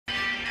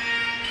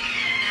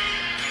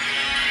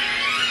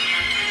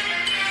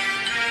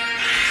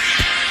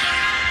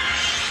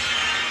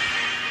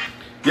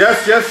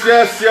Yes,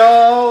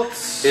 y'all.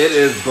 It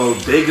is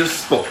Bodega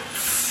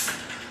Sports.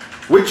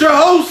 With your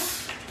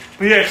hosts,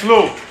 BX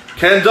Lou,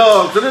 Ken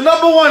Dogs, and the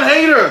number one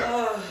hater,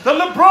 the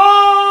LeBron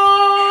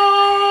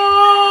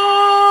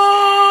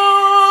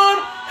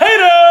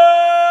hater.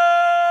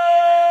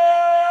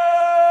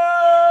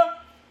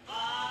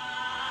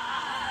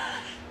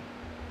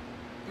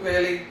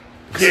 Really?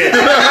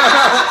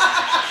 Yeah.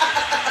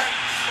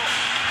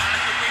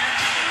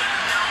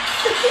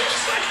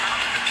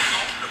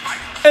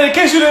 And in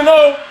case you didn't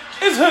know,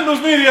 it's Hood News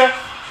Media,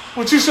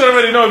 which you should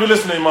already know if you're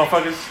listening,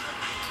 motherfuckers.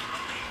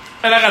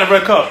 And I got a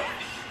red cup.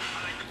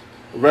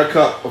 A red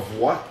cup of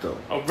what, though?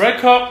 A red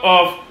cup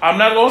of, I'm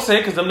not going to say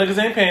because them niggas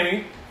ain't paying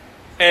me,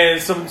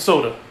 and some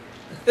soda.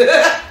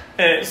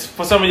 And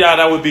for some of y'all,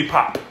 that would be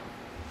pop.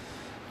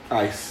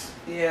 Ice.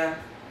 Yeah.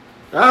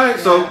 All right,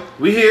 so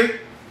we here.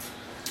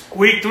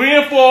 Week 3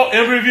 and 4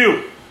 in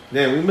review.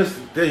 Damn, you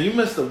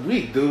missed a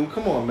week, dude.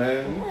 Come on,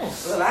 man. Well,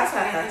 that's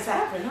how it's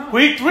happened, huh?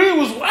 Week 3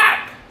 was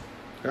whack.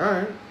 All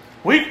right.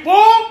 Week 4,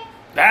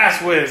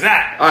 that's where it's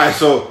at. All right,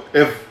 so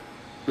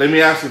let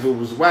me ask you if it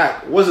was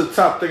whack. What's the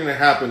top thing that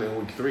happened in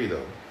week 3,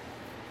 though?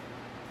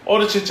 All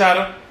the chit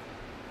chatter.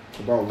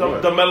 About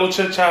what? The Melo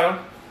chit chatter.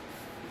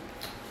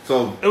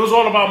 So It was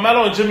all about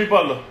Melo and Jimmy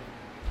Butler.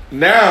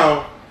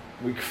 now,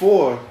 week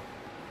 4,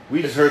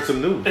 we just heard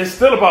some news. It's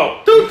still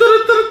about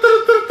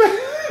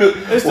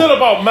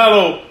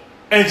Melo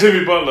and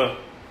Jimmy Butler.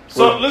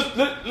 So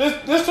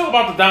let's talk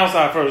about the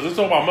downside first. Let's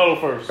talk about Melo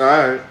first. All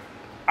right.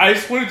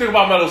 Ice, what do you think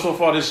about Melo so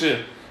far this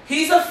year?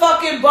 He's a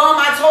fucking bum.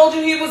 I told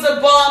you he was a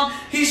bum.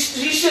 He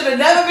should have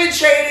never been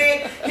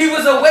traded. He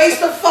was a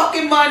waste of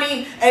fucking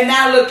money. And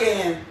now look at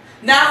him.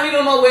 Now he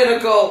don't know where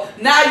to go.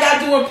 Now y'all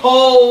doing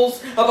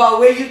polls about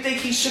where you think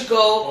he should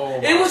go.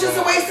 It was just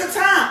a waste of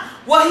time.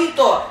 What he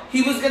thought?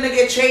 He was going to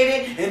get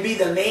traded and be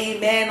the main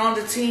man on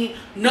the team?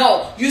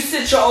 No. You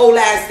sit your old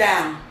ass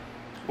down.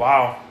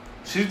 Wow.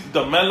 She's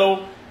the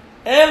Melo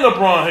and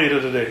LeBron hater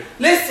today.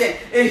 Listen,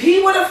 if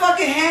he would have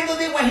fucking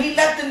handled it when he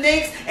left the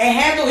Knicks and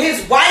handled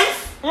his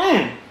wife...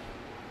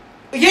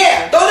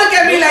 Yeah, don't look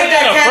at me like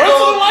that,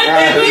 Kendall.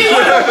 If he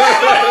would have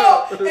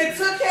and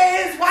took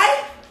care of his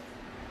wife,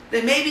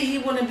 then maybe he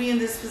wouldn't be in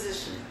this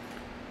position.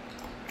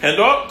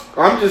 Kendall?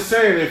 I'm just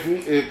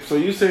saying, so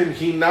you saying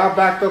he now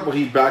backed up or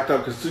he backed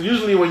up? Because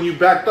usually when you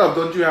backed up,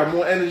 don't you have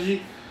more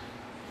energy?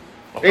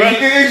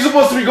 And you're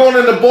supposed to be going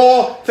in the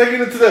ball,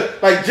 taking it to the,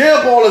 like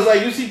jail ball is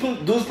like, you see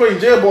dudes playing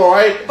jail ball,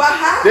 right? But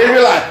how? They be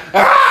like,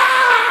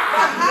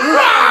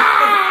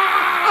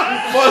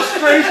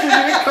 frustration,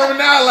 and it coming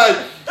out like,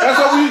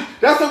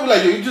 that's what we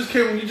like, yo, you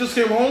just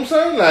came home,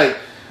 son? Like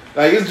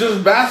it's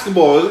just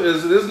basketball.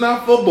 It's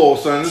not football,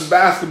 son. It's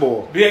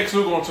basketball. BX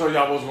Lou gonna tell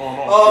y'all what's going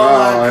on.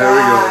 Oh my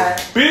God.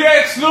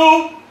 BX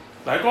Lou,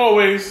 like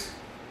always,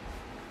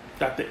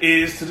 got the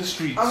ears to the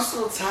streets. I'm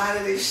so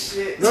tired of this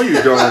shit. No,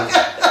 you don't.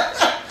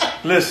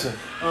 Listen.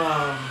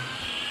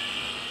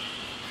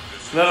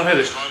 Let him hit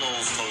it.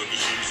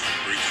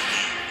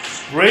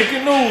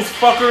 Breaking news,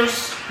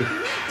 fuckers.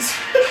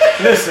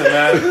 Listen,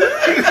 man.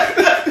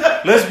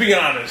 Let's be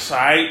honest,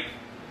 alright?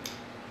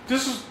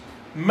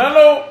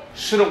 Melo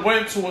should have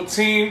went to a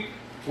team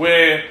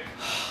where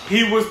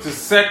he was the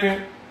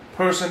second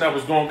person that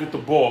was going to get the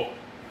ball.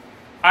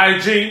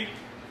 IG,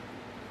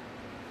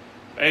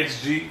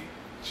 XG,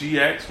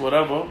 GX,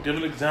 whatever. Give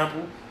an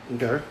example.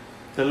 Okay.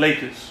 The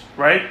Lakers,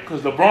 right?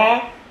 Because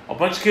LeBron, a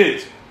bunch of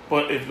kids.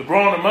 But if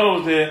LeBron and Melo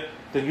is there,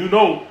 then you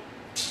know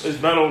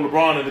it's Melo,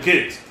 LeBron, and the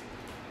kids.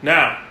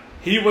 Now,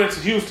 he went to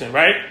Houston,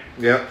 right?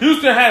 Yeah.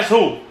 Houston has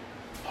who?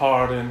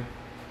 Harden,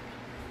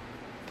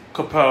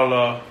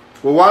 Capella.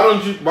 Well,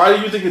 why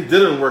do you think it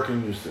didn't work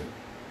in Houston?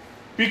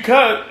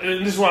 Because,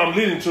 and this is what I'm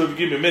leading to, if you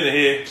give me a minute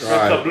here.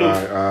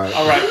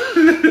 All right.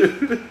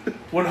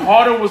 When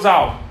Harden was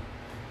out,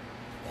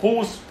 who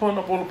was putting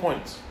up all the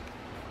points?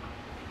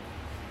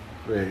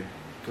 Wait.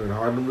 When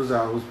Harden was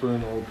out, who was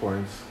putting all the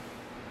points?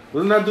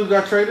 Wasn't that dude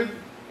got traded?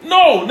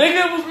 No,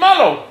 nigga, it was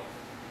Melo.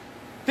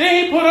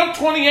 Then he put up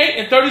 28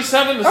 and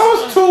 37. That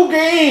was 2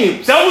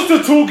 games. That was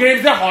the 2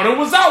 games that Harden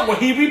was out when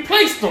he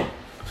replaced him.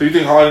 So you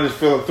think Harden is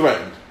feeling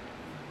threatened?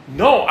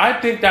 No, I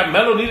think that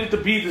Melo needed to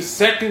be the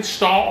second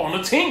star on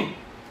the team.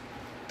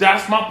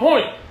 That's my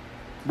point.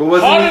 But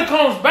Harden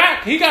comes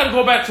back, he got to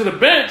go back to the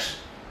bench.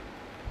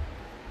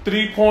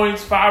 3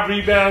 points, 5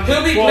 rebounds.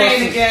 He'll be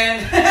playing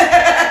again.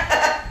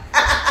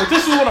 But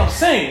this is what I'm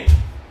saying.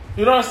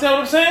 You don't understand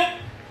what I'm saying?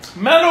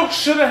 Melo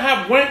shouldn't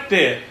have went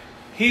there.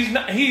 He's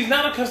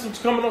not accustomed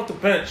to coming off the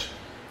bench.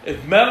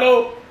 If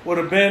Melo would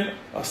have been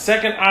a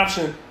second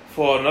option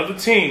for another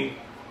team,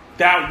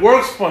 that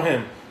works for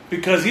him.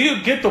 Because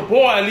he'll get the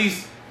ball at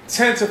least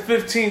 10 to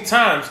 15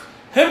 times.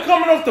 Him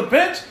coming off the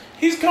bench,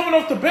 he's coming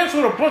off the bench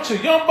with a bunch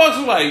of young bucks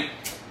who like,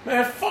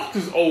 man, fuck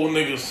this old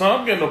nigga,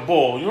 son. I'm getting the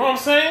ball. You know what I'm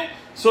saying?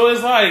 So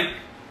it's like...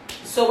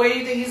 So where do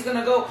you think he's going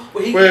to go?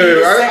 Wait,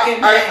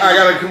 I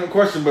got a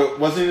question, but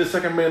wasn't he the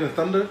second man in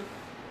Thunder?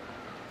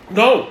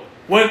 No.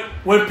 When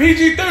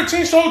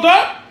PG-13 showed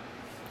up,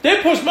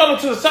 they pushed Melo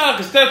to the side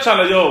because they're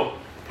trying to, yo,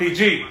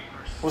 PG,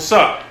 what's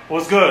up?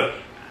 What's good?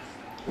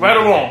 Right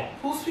or wrong?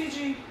 Who's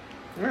PG?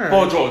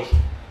 Paul George.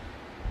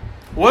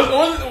 You know,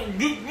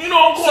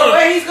 I'm calling. So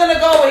where he's gonna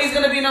go? Where he's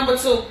gonna be number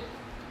 2?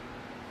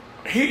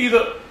 He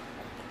either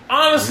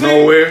honestly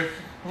nowhere.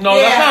 No,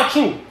 Yeah. that's not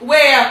true.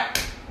 Where?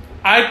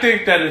 I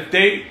think that if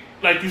they,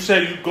 like you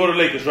said, you go to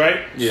Lakers, right?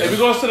 Yeah. If he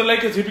goes to the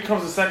Lakers, he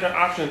becomes the second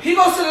option. He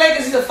goes to the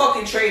Lakers. He's a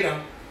fucking traitor.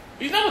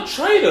 He's not a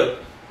trader.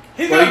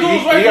 He's But gonna do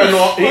his he got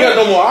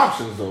no right. more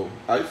options though.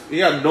 He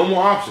got no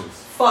more options.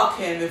 Fuck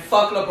him and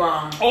fuck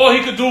LeBron. Or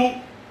he could do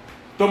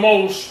the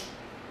most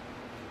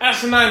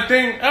asinine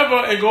thing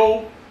ever and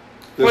go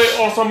play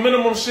on some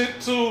minimum shit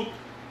to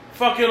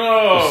fucking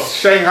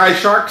Shanghai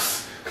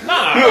Sharks.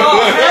 Nah.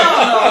 Oh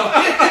hell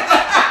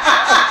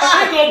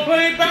He gonna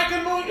play back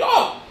in New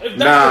York. If that's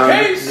Nah, the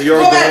case. New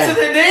York no! Go back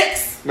to the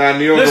Knicks. Nah,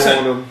 New York Listen.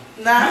 don't want him.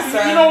 Nah,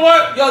 son. You know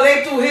what? Yo,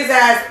 they threw his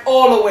ass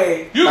all the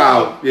way.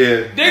 Out,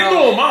 yeah. They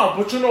threw him out,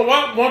 but you know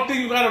what? One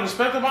thing you gotta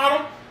respect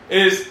about him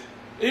is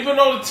even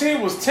though the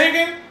team was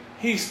tanking,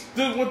 he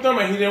stood with them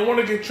and he didn't want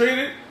to get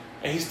traded,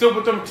 and he stood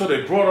with them until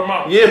they brought him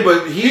out. Yeah,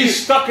 but He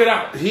stuck it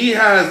out. He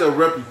has a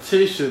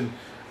reputation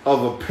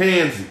of a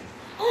pansy.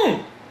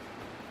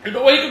 You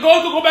know where he could go?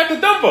 He could go back to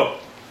Denver.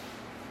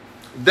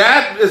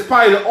 That is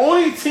probably the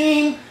only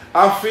team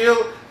I feel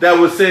that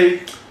would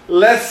say,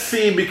 let's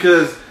see,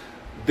 because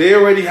they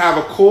already have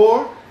a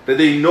core that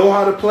they know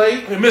how to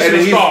play, They're missing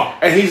a star.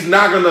 and he's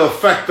not going to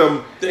affect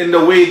them in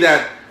the way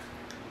that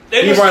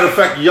he might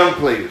affect young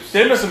players.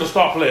 They're missing a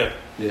star player.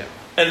 Yeah.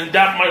 And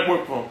that might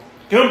work for him.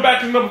 Give him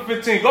back to number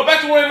 15. Go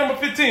back to wearing number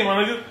 15,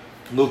 my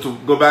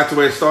nigga. Go back to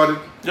where it started?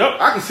 Yep.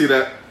 I can see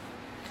that.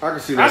 I've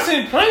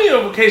seen plenty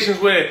of occasions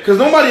where... Because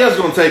nobody else is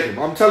going to take him.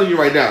 I'm telling you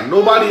right now.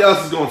 Nobody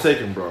else is going to take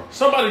him, bro.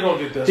 Somebody going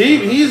to get that.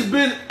 He's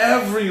been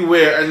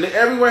everywhere. And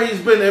everywhere he's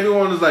been,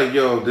 everyone is like,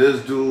 yo,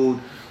 this dude,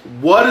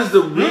 what is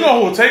the... You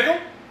know who will take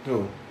him?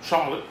 Who?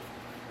 Charlotte.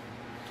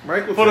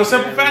 Michael. For the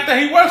simple fact that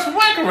he works for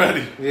Mike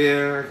already.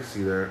 Yeah, I can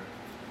see that.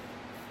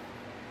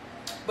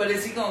 But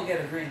is he gonna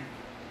get a ring?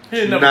 He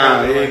ain't never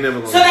He ain't never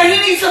gonna. So then he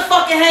needs to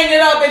fucking hang it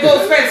up and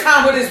go spend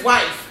time with his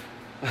wife.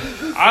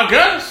 I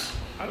guess.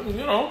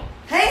 You know.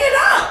 Hang it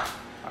up.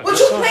 What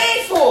you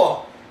playing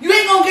for? You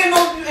ain't gonna get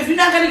no. If you're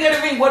not gonna get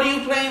a ring, what are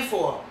you playing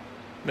for?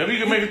 Maybe you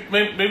can make it.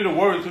 Maybe the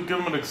Warriors could give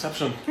him an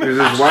exception. Is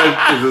his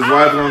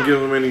wife gonna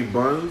give him any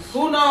buns?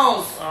 Who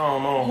knows? I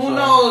don't know. Who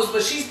knows?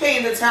 But she's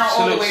painting the town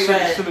all the way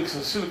red.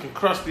 She looking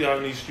crusty out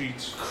in these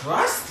streets.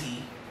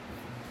 Crusty?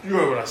 You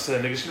heard what I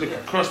said, nigga. She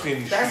looking crusty in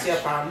these That's streets.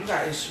 your problem. You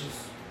got issues.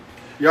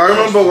 Y'all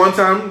remember one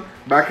time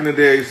back in the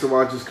day I used to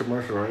watch this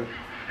commercial, right? It's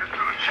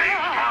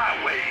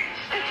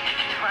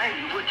time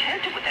you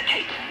attempted with the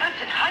tape.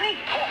 That's it, honey.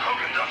 Hulk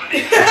Hogan doesn't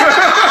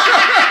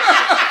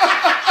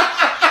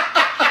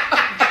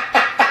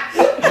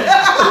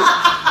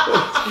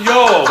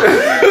Yo,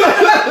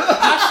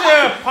 I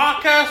share a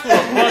podcast with a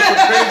bunch of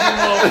crazy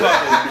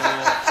motherfuckers,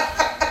 man.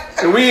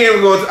 And we ain't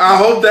even going to, I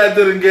hope that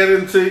didn't get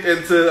into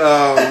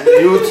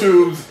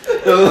YouTube's.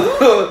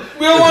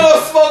 We don't want no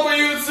smoke with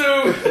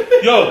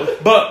YouTube. Yo,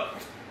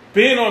 but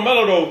being on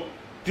Melo though,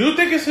 do you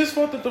think it's his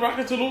fault that the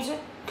Rockets are losing?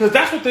 Because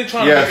that's what they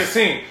trying to make it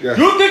seem. Yes.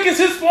 You think it's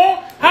his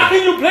fault? How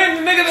can you blame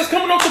the nigga that's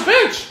coming off the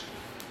bench?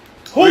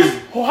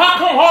 How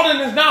come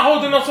Harden is not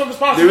holding up some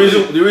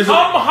responsibility? The reason,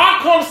 how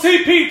come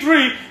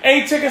CP3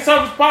 ain't taking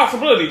some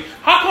responsibility?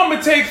 How come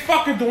it takes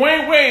fucking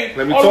Dwayne Wade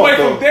all the way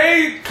from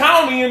Dade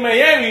County in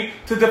Miami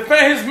to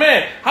defend his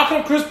man? How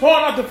come Chris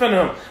Paul not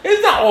defending him?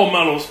 It's not all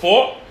Melo's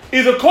fault.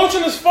 Either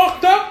coaching is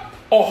fucked up,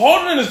 or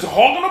Harden is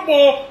hogging the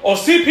ball, or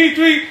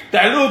CP3,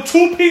 that little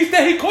two-piece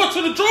that he caught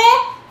to the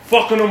draw,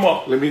 fucking him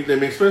up. Let me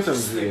explain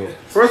something to you.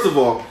 First of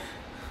all,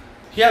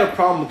 he had a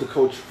problem with the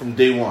coach from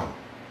day one.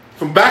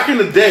 From back in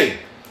the day.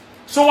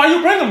 So why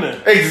you bring him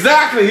then?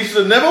 Exactly. He should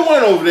have never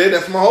went over there.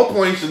 That's my whole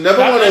point. He should never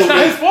went over there. That's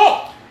not his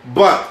fault.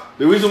 But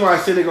the reason why I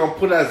say they're going to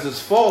put it as his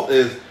fault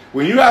is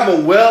when you have a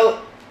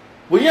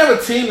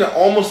team that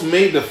almost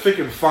made the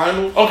freaking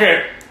finals.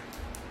 Okay.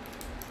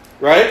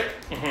 Right?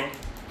 Mm-hmm.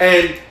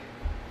 And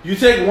you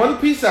take one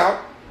piece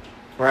out,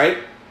 right?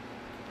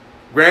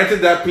 Granted,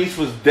 that piece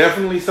was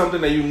definitely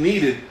something that you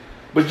needed,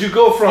 but you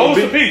go from... What was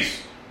the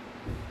piece?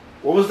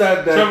 What was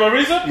that? Trevor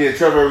Ariza? Yeah,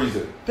 Trevor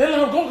Ariza. They let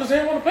him go because they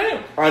didn't want to pay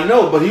him. I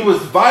know, but he was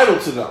vital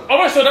to them. All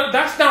right, so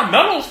that's not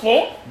Melo's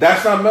fault.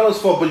 That's not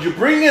Melo's fault, but you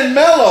bring in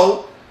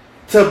Melo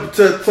to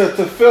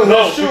fill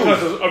his shoes. No,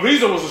 because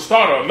Ariza was a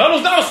starter.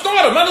 Melo's not a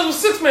starter. Melo's a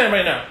six-man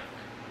right now.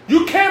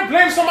 You can't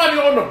blame somebody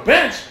on the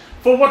bench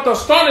for what the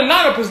starting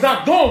lineup is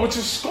not doing, which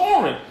is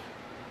scoring.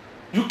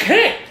 You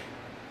can't.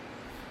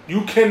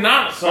 You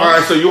cannot, son. All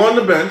right, so you're on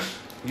the bench.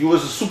 You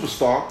was a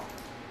superstar.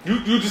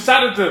 You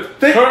decided to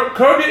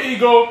curb your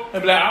ego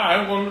and be like, all right,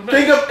 I'm going to the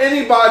bench. Think of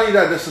anybody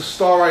that's a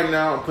star right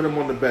now and put them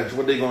on the bench.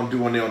 What they going to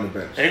do when they're on the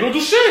bench? Ain't going to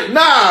do shit.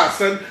 Nah,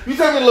 son. You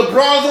telling me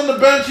LeBron's on the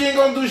bench, he ain't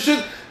going to do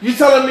shit? You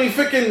telling me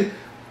freaking...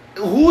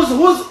 Who's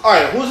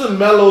in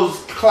Melo's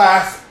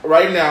class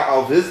right now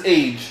of his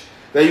age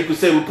that you could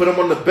say we put him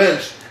on the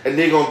bench and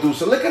they're going to do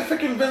so? Look at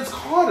freaking Vince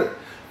Carter.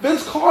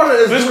 Vince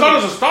Carter's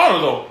a starter,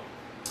 though.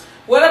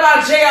 What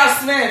about J.R.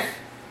 Smith?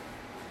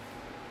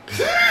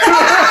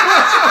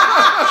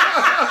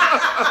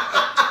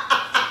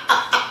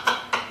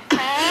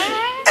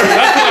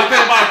 That's what I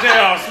think about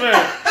J.R.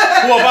 Smith,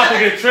 who about to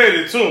get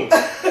traded too.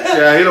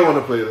 Yeah, he don't want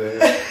to play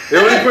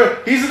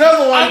there. He's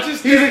another one.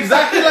 He's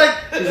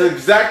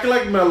exactly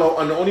like Melo,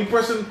 and the only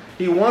person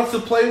he wants to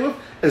play with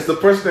is the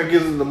person that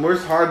gives him the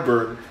most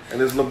heartburn,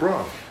 and it's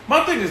LeBron.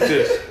 My thing is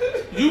this: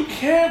 you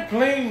can't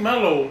blame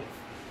Melo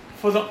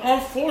for the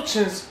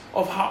unfortunes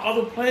of how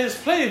other players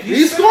play. If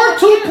He scored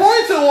 2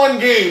 points in one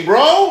game,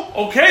 bro.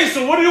 Okay,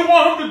 so what do you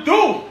want him to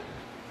do?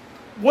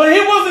 Well, he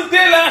wasn't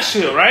there last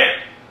year, right?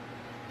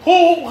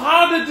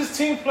 How did this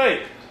team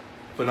play?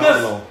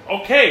 Phenomenal.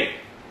 Okay.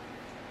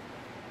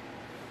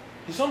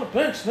 He's on the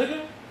bench,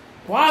 nigga.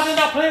 Why are they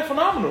not playing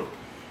phenomenal?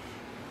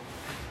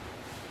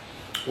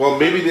 Well,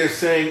 maybe they're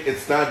saying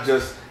it's not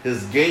just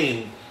his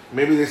game.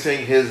 Maybe they're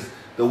saying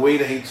the way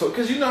that he took.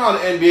 Because you know how the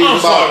NBA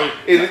is about.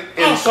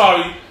 I'm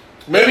sorry.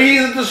 Maybe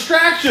he's a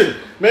distraction.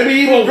 Maybe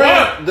he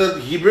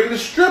bring the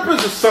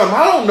strippers or something.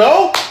 I don't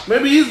know.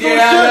 Maybe he's doing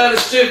I love the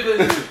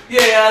strippers.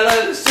 Yeah, I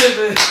love the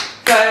strippers.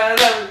 I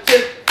love the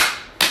strippers.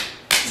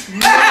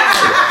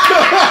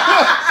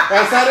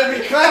 That's how they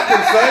be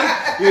clapping, son.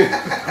 Yeah.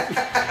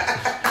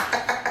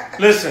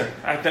 Listen,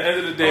 at the end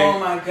of the day, Oh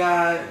my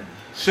God.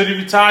 should he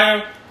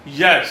retire?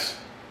 Yes.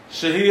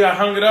 Should he have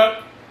hung it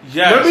up?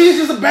 Yes. Maybe he's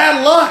just a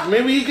bad luck.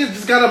 Maybe he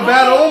just got a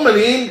bad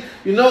omen.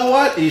 You know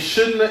what? He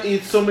shouldn't have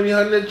eaten so many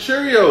Honey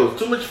Cheerios.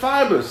 Too much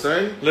fiber,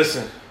 son.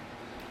 Listen,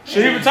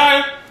 should he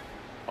retire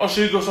or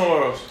should he go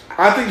somewhere else?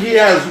 I think he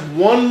has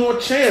one more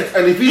chance.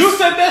 And if he You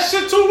said that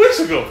shit 2 weeks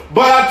ago.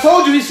 But I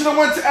told you he should have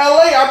went to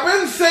LA. I've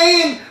been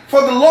saying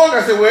for the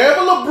longest, I said wherever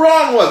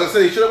LeBron was, I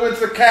said he should have went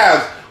to the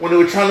Cavs when they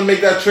were trying to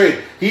make that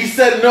trade. He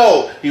said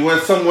no. He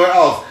went somewhere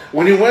else.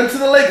 When he went to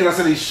the Lakers, I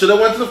said he should have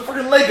went to the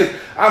fucking Lakers.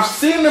 I've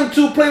seen them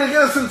two play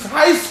together since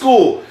high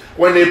school.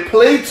 When they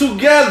play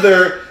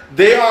together,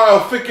 they are a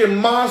freaking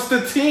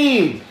monster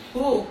team.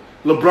 Who?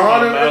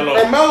 LeBron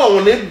and Melo.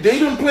 When they've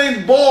been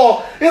playing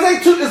ball, it's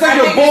like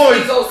your boys.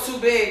 His ego's too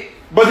big.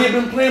 But they've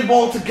been playing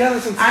ball together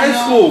since high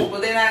school.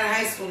 But they're not in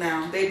high school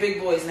now. They big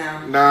boys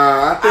now.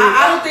 Nah,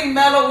 I don't think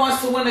Melo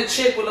wants to win a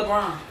chick with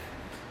LeBron.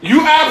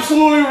 You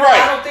absolutely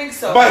right. I don't think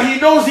so. But he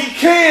knows he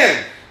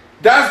can.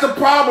 That's the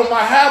problem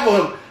I have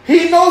with him.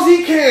 He knows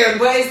he can.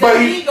 But it's the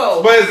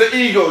ego. But it's the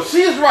ego.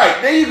 She's right.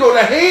 There you go.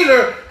 The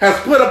hater has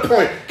put a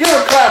point. Give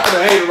a clap for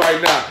the hater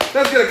right now.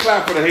 Let's get a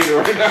clap for the hater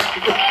right now.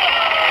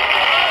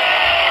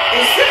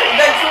 It's true.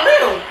 That's for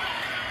real.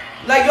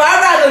 Like, yo, I'd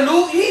rather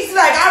lose. He's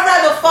like, I'd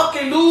rather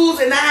fucking lose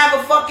and not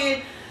have a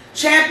fucking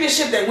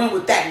championship than win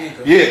with that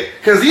nigga. Yeah.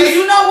 Because he's...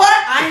 you know what?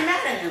 I ain't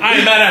mad at him. I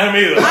ain't mad at him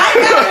either. I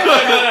ain't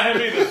mad at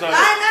him either, son. I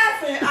ain't mad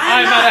at him.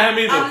 I ain't mad at him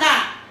either. I'm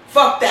not.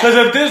 Fuck that. Because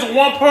if there's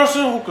one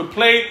person who could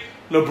play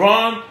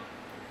LeBron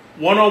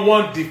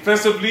one-on-one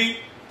defensively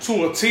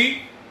to a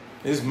T,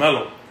 it's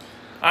Melo.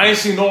 I ain't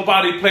seen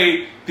nobody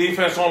play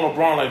defense on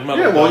LeBron like Melo.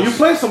 Yeah, well, you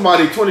play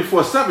somebody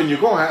 24/7, you're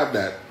going to have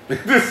that.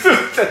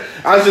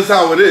 That's just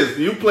how it is.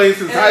 You play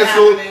since high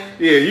school.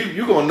 Yeah,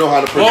 you going to know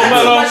how to play. Well,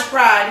 Melo, too much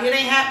pride. It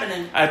ain't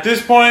happening. At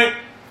this point,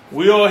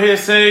 we all here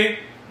say,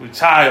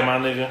 retire, my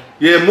nigga.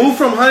 Yeah, move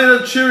from Honey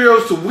Nut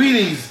Cheerios to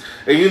Wheaties,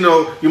 and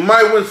you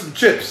might win some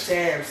chips.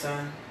 Damn,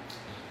 son.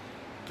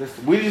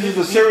 Wheaties is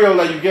the cereal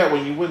that you get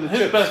when you win the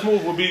chips. His best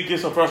move would be to get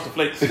some Frosted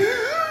Flakes.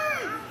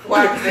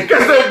 Why?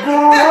 Because they're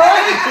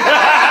great.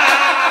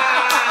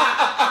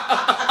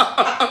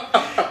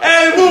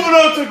 Hey, moving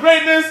on to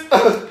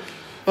greatness.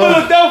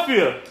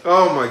 Philadelphia.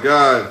 Oh my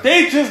God.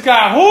 They just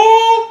got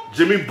who?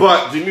 Jimmy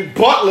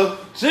Butler.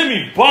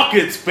 Jimmy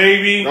Buckets,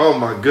 baby. Oh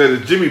my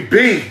goodness. Jimmy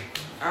B.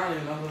 I don't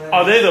even know who that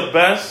Are they the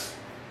best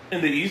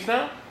in the East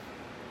now?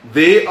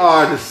 They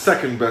are the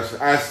second best.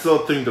 I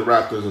still think the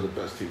Raptors are the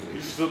best team in the You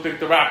East. still think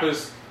the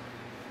Raptors,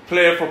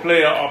 player for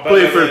player, are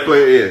better?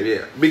 Player,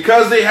 yeah.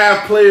 Because they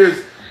have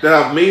players that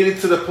have made it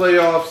to the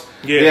playoffs.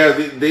 Yeah.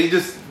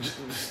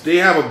 They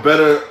have a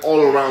better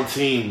all-around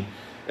team.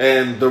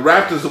 And the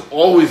Raptors have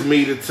always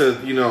made it to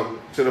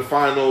the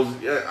finals.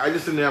 I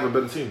just think they have a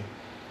better team.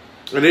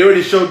 And they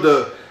already showed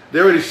the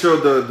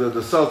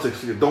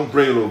Celtics. Don't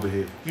bring it over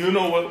here. You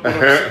know what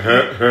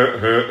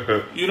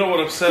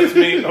upsets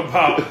me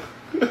about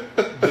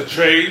the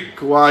trade?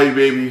 Kawhi,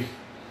 baby.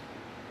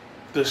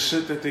 The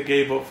shit that they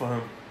gave up for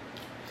him.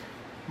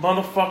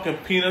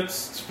 Motherfucking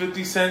peanuts,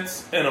 50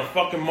 cents, and a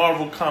fucking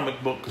Marvel comic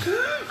book.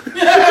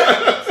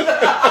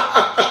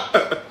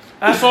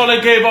 That's all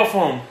they gave up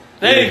for him.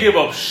 They didn't give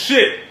up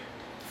shit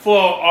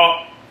for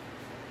a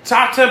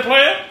top 10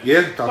 player.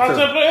 Yeah, top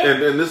 10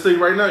 player. And this thing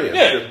right now,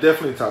 yeah,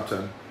 definitely top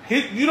 10.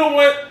 You know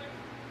what?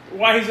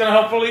 Why he's gonna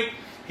help Philly?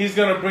 He's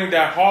gonna bring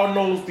that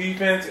hard-nosed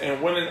defense and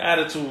winning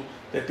attitude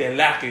that they're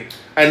lacking.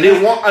 And they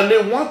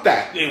want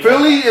that.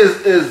 Philly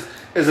is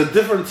a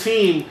different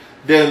team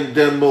than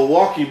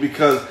Milwaukee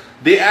because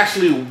they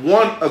actually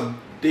want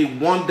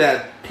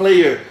that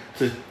player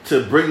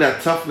to bring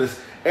that toughness.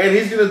 And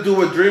he's gonna do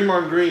what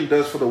Draymond Green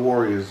does for the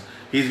Warriors.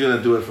 He's going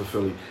to do it for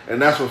Philly. And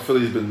that's what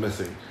Philly's been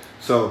missing.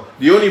 So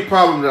the only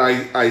problem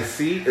that I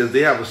see is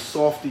they have a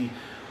softy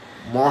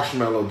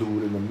marshmallow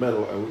dude in the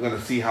middle, and we're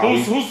gonna see how.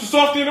 Who's the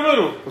softy in the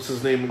middle? What's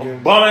his name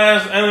again? Bum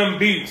ass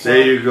LMB. Son.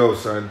 There you go,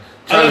 son.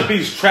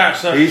 LMB's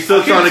trash, son. He's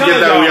still trying to get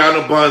that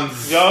Rihanna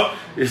buns. Yup.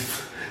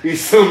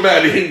 He's still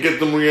mad he didn't get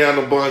them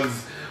Rihanna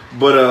buns,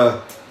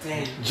 but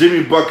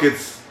Jimmy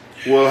Buckets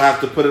will have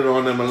to put it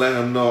on him and let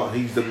him know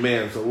he's the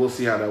man. So we'll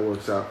see how that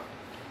works out.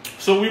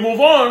 So we move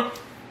on,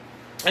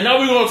 and now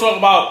we're gonna talk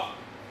about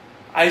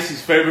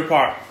Icy's favorite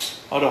part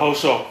of the whole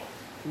show.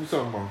 Who's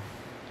talking about?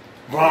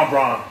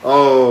 Bron.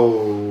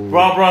 Oh.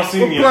 Bron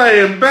Sr. We're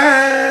playing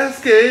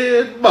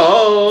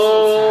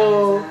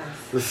basketball.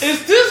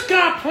 Is this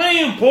guy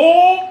playing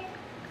ball,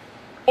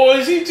 or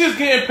is he just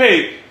getting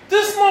paid?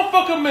 This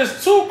motherfucker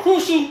missed 2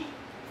 crucial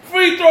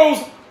free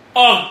throws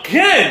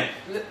again.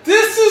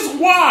 This is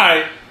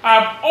why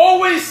I've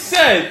always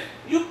said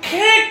you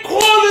can't call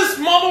this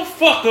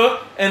motherfucker,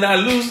 and I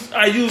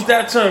use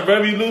that term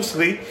very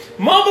loosely,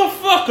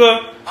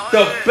 motherfucker,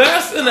 the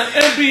best in the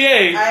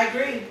NBA. I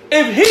agree.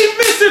 If he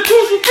missing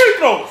crucial free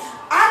throws.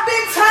 I've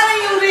been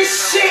telling you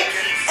this shit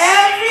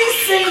every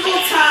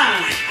single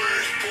time.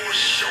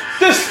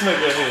 This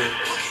nigga here.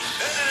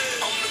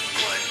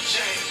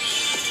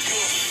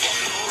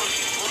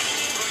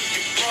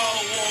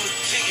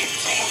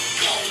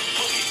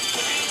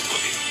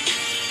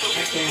 I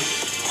can't.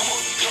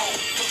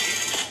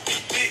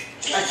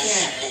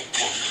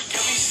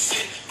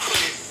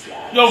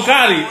 Yo,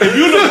 Gotti, if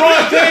you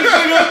LeBron James,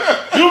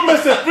 nigga, you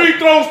missing free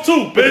throws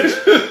too, bitch.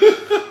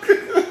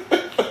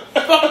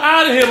 Fuck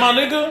out of here, my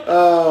nigga.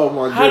 Oh,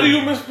 my God. How do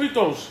you miss free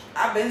throws?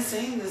 I've been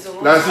saying this a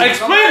long That's time.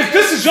 Explain it.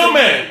 This is your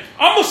man.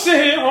 I'm going to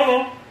sit here. Hold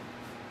on.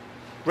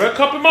 Red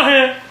cup in my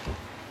hand.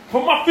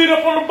 Put my feet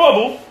up on the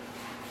bubble.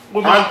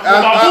 With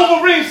my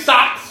Wolverine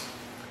socks.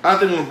 I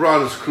think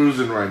LeBron is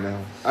cruising right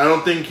now. I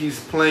don't think he's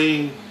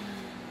playing.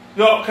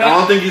 Yo, I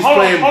don't think he's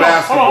playing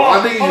basketball.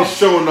 I think he's just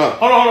showing up.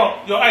 Hold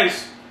on. Yo,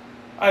 Ice.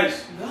 God.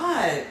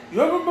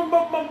 You ever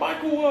remember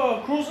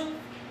Michael cruising?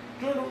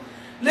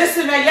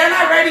 Listen, man, y'all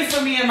not ready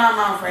for me in my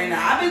mouth right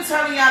now. I've been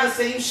telling y'all the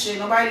same shit.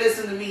 Nobody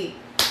listen to me.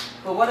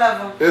 But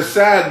whatever. It's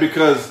sad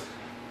because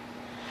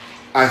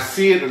I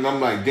see it and I'm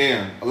like,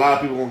 damn, a lot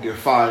of people won't get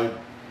fired.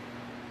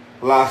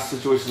 A lot of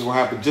situations will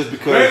happen just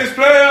because. Greatest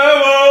player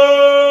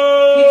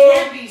ever! He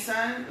can't be,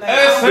 son. Like,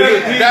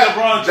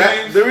 LeBron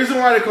James. The reason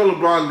why they call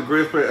LeBron the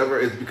greatest player ever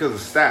is because of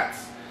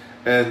stats.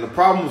 And the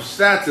problem with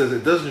stats is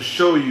it doesn't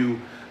show you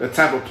the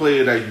type of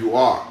player that you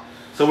are.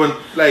 So when,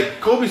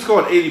 like, Kobe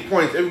scored 80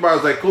 points, everybody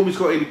was like, Kobe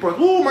scored 80 points.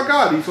 Oh, my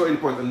God, he scored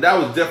 80 points. And that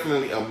was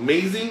definitely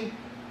amazing.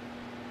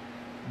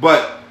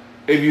 But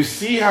if you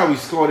see how he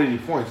scored 80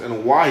 points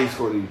and why he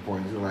scored 80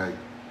 points, you're like,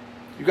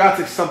 you got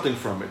to take something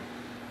from it.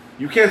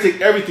 You can't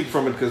take everything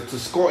from it because to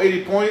score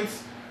 80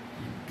 points,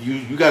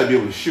 you got to be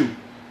able to shoot.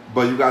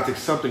 But you got to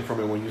take something from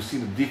it when you see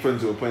the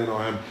defense who were playing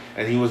on him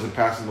and he wasn't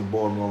passing the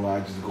ball and all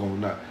that, just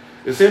going nuts.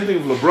 The same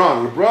thing with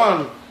LeBron.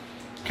 LeBron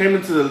came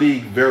into the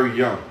league very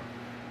young.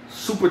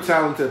 Super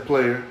talented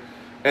player.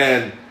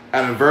 And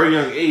at a very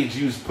young age,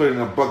 he was putting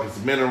up buckets,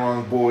 men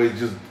around boys,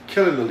 just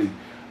killing the league.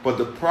 But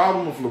the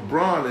problem with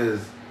LeBron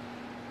is,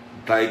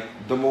 like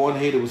number one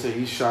hater would say,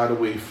 he shied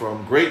away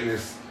from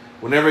greatness.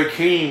 Whenever it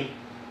came,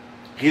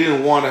 he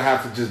didn't want to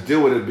have to just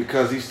deal with it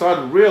because he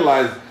started to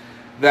realize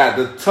that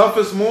the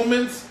toughest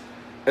moments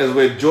is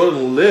where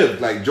Jordan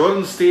lived. Like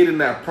Jordan stayed in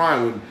that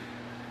prime. When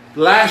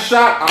last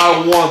shot,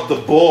 I want the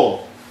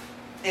ball.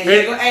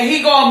 And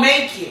he gonna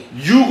make it.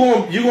 You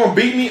gonna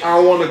beat me? I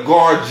want to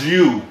guard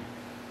you.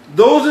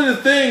 Those are the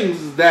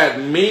things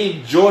that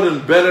made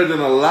Jordan better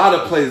than a lot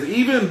of players,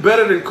 even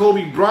better than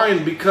Kobe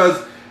Bryant,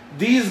 because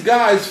these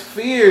guys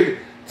feared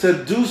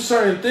to do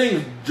certain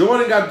things.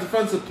 Jordan got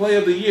Defensive Player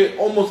of the Year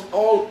almost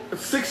all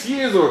 6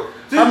 years, or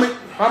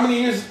how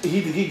many years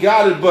he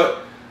got it.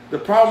 But the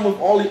problem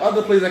with all the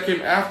other players that came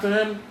after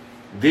him,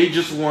 they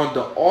just want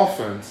the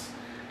offense.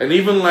 And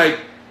even like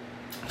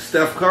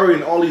Steph Curry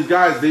and all these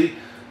guys, they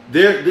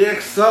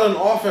excel in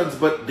offense,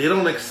 but they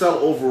don't excel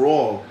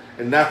overall,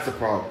 and that's the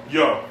problem.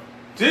 Yo,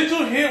 did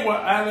you hear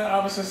what Allen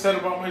Iverson said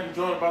about Michael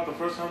Jordan about the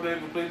first time they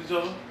ever played each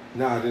other?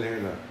 No, I didn't hear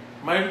that.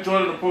 Michael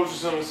Jordan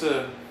approaches him and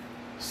said,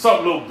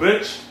 "Sup, little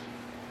bitch."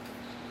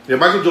 Yeah,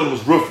 Michael Jordan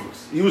was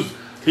ruthless. He was.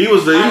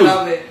 I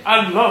love it.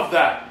 I love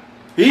that.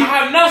 I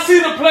have not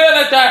seen a player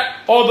like that.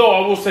 Although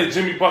I will say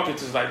Jimmy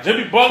Buckets is like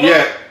Jimmy Butler.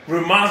 Yeah.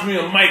 Reminds me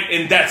of Mike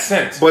in that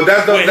sense. But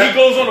that's when he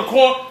goes on the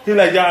court, he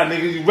like, "Y'all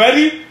niggas, you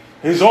ready?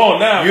 He's on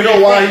now." You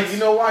know why? You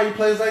know why he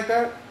plays like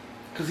that?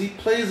 Because he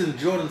plays in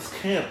Jordan's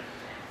camp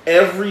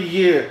every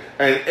year,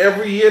 and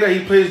every year that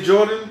he plays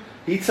Jordan,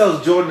 he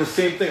tells Jordan the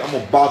same thing. I'm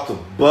about to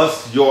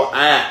bust your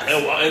ass.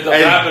 And what ends up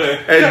happening?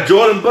 And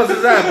Jordan busts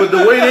his ass. But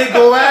the way they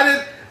go at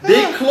it,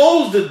 they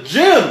close the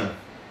gym.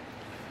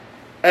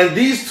 And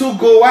these two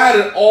go at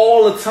it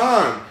all the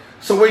time.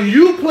 So when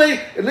you play,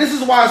 and this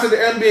is why I said the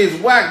NBA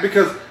is whack,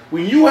 because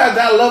when you have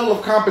that level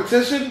of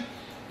competition,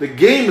 the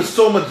game is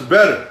so much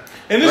better.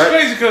 And it's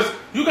crazy because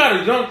you got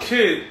a young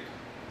kid,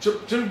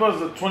 Jimmy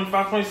Butler's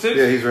 25, 26.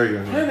 Yeah, he's very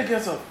young. Playing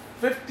against a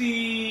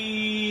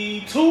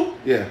 52?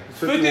 Yeah,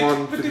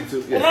 51,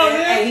 52.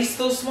 Yeah. And he's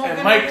still smoking.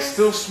 And Mike's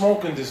still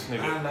smoking this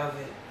nigga. I love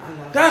it.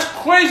 That's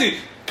crazy.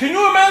 Can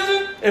you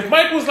imagine if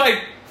Mike was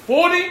like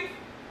 40,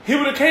 he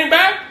would have came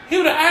back, he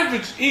would have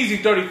averaged easy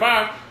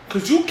 35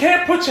 because you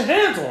can't put your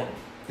hands on him.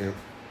 Yeah.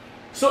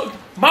 So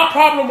my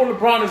problem with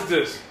LeBron is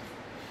this.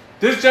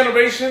 This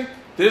generation,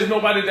 there's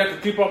nobody that can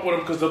keep up with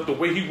him because of the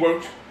way he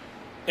works,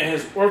 and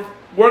his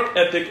work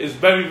ethic is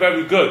very,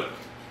 very good.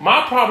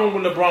 My problem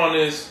with LeBron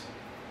is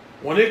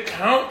when it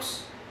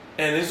counts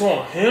and it's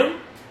on him,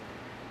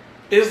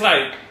 it's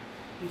like,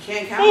 you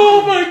can't count.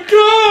 Oh my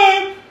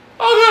God,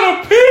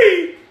 I gotta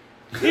pee.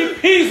 He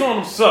pees on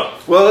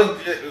himself. Well,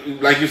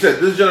 like you said,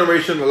 this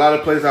generation, a lot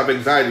of players have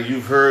anxiety.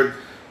 You've heard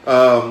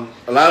a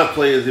lot of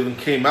players even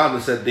came out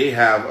and said they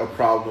have a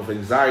problem with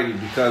anxiety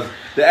because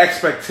the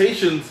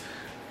expectations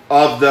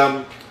of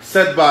them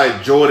set by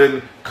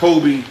Jordan,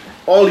 Kobe,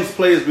 all these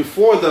players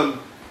before them,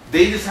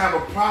 they just have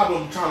a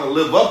problem trying to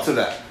live up to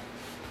that.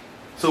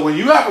 So when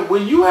you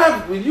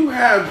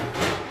have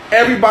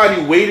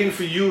everybody waiting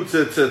for you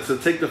to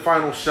take the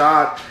final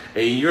shot,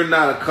 and you're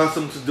not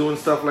accustomed to doing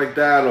stuff like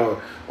that,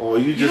 or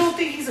you don't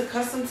think he's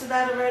accustomed to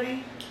that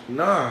already?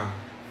 Nah.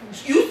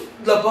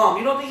 LeBron,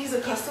 you don't think he's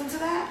accustomed to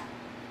that?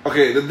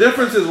 Okay, the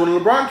difference is when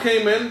LeBron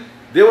came in,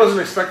 they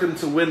wasn't expecting him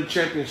to win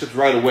championships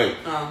right away.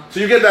 So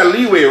you get that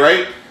leeway,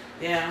 right?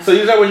 Yeah. So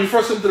you like when you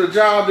first come to the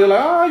job, they're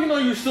like, oh,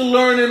 you're still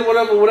learning,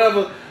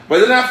 whatever. But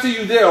then after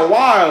you're there a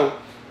while,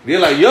 they're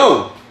like,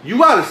 yo, you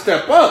gotta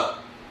step up.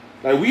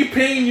 Like, we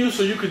paying you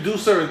so you could do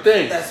certain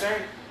things. That's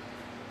right.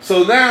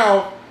 So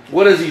now,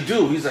 what does he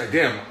do? He's like,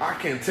 damn, I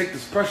can't take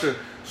this pressure.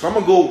 So I'm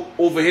gonna go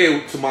over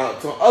here to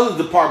other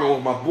department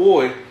with my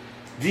boy,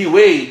 D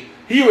Wade.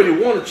 He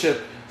already won a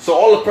chip, so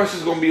all the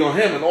pressure's gonna be on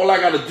him, and all I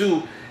gotta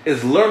do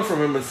is learn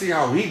from him and see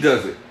how he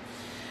does it.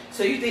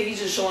 So you think he's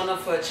just showing up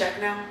for a check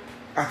now?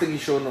 I think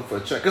he's showing up for a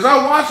check. Because I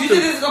watched You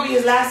think this is gonna be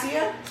his last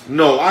year?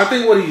 No, I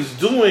think what he's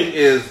doing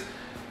is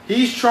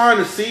he's trying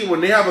to see when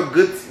they have a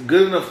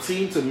good enough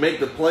team to make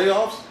the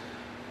playoffs.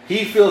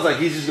 He feels like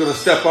he's just gonna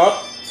step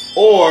up,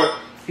 or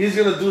he's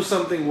gonna do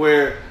something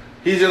where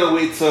he's gonna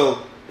wait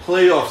till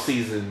playoff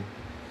season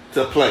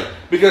to play.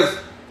 Because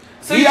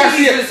so he's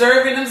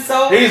reserving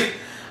himself.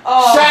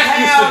 Shaq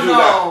used to do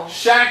that.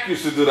 Shaq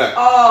used to do that.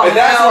 And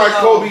that's why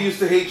Kobe used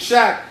to hate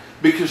Shaq,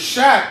 because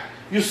Shaq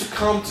used to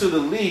come to the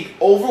league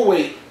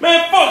overweight.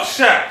 Man, fuck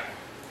Shaq.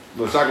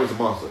 No, Shaq was a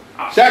monster.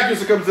 Shaq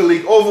used to come to the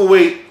league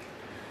overweight.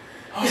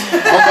 I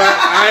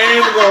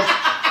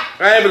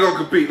ain't even gonna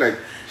compete. Like,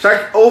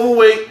 Shaq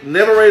overweight,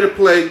 never ready to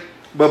play.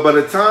 But by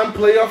the time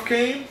playoff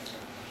came,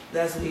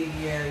 that's when he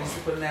used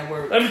to put in that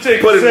work. Let me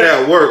take put in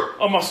that work.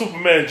 Oh, my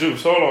Superman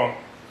juice. Hold on.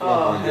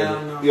 Oh,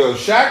 hell no. Yo,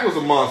 Shaq was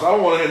a monster. I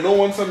don't want to hear no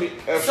one tell me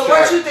F So Shaq.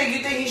 what you think?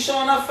 You think he's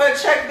showing up for a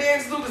check,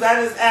 Biggs? Because I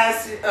just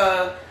asked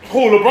who,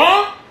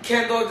 LeBron?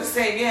 Can't go the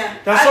same, yeah.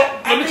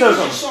 Let me tell you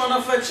something. He's showing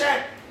up for a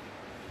check.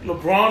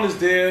 LeBron is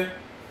there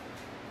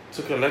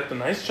to collect the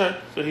nice check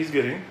that he's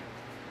getting,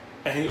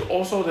 and he's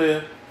also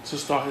there to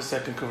start his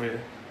second career.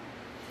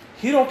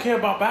 He don't care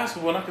about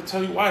basketball, and I can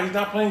tell you why. He's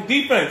not playing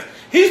defense.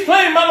 He's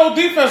playing mellow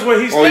defense where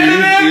he's standing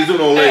there, he's doing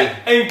Olay.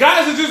 And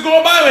guys are just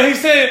going by him, and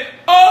he's saying,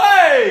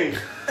 Olay!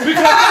 Because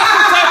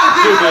that's the type of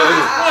defense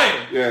he's playing.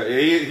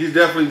 Yeah, he's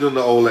definitely doing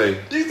the Olay.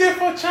 He's there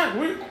for a check.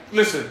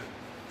 Listen.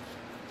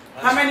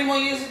 How many more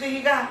years you think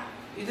he got?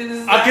 You think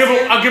this is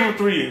I'll give him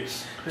 3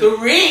 years.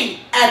 3?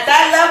 At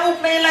that level,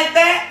 playing like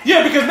that?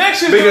 Yeah, because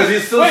next year... Because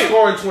he's still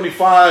scoring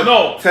 25,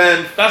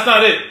 10. That's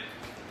not it.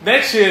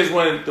 Next year is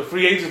when the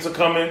free agents are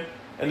coming,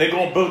 and they're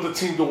going to build the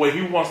team the way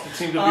he wants the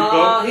team to be built.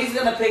 Oh, he's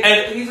going to pick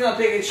it. He's going to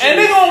pick it. And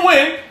they're going to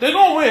win. They're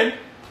going to win.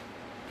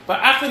 But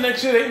after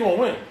next year, they're going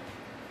to win.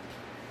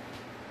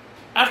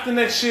 After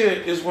next year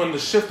is when the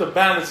shift of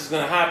balance is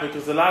going to happen,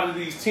 because a lot of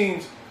these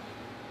teams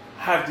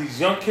have these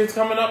young kids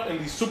coming up,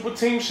 and these super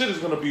team shit is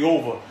going to be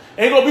over.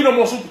 Ain't going to be no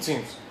more super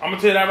teams. I'm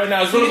going to tell you that right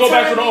now. It's going to go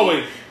back to the old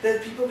way.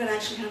 That people are going to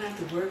actually kind of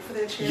have to work for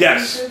their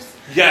championships?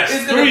 Yes.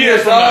 It's going to be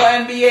a dull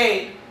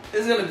NBA.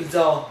 It's going to be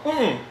dull.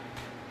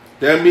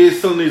 The NBA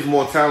still needs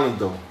more talent,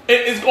 though.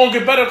 It's going to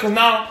get better because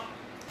now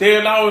they're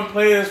allowing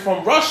players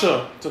from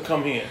Russia to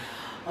come here.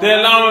 They're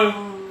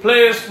allowing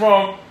players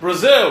from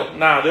Brazil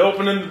now. They're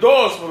opening the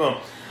doors for them.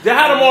 They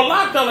had them on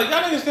lockdown. Like,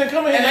 y'all niggas can't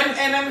come in here.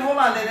 And then, hold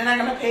on. They're not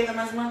going to pay them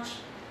as much?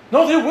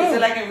 No, they will. Is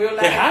it like in real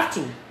life? They have to.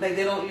 Like,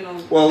 they don't,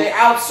 they're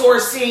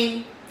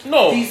outsourcing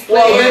these players.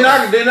 Well,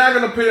 they're not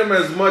going to pay them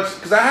as much.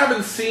 Because I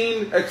haven't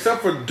seen,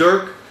 except for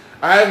Dirk,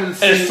 I haven't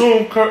seen... And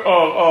soon,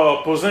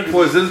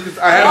 Porzingis.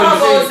 I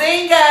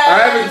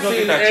haven't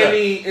seen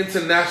any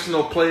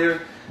international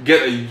player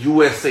get a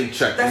USA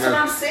check. That's what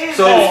I'm saying.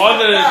 So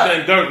other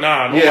than Dirk,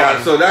 nah.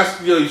 Yeah, so that's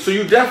so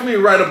you're definitely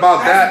right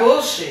about that. That's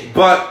bullshit.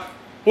 But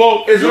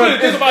it's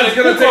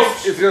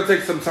gonna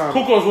take some time.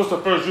 Kukoc was the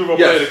first Euro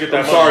player to get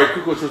that money. Sorry,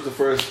 Kukoc was the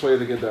first player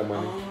to get that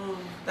money.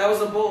 That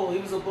was a bull. He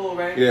was a bull,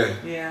 right?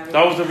 Yeah.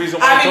 That was the reason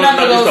why I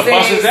remember those days. To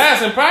bust his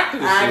ass in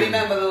practice. I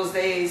remember those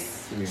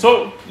days. Yeah.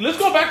 So let's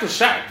go back to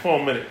Shaq for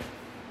a minute.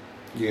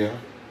 Yeah.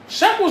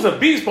 Shaq was a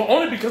beast, but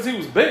only because he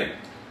was big.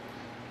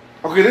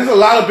 Okay, there's a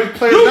lot of big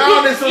players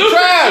now. They're so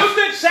trash. You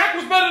think Shaq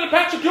was better than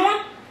Patrick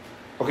Ewing?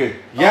 Okay,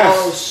 yes.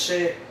 Oh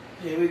shit!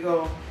 Here we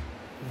go.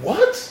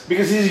 What?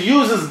 Because he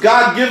uses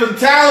God-given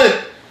talent.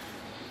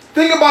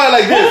 Think about it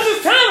like What this. was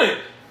his talent?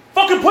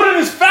 Fucking putting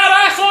his fat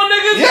ass on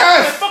niggas?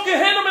 Yes. And fucking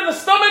hit him in the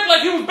stomach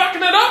like he was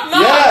backing it up? No.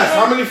 Yes.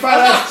 How many fat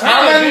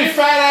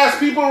ass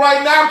people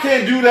right now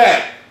can't do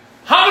that?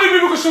 How many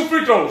people can shoot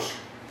free throws?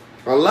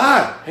 A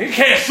lot. He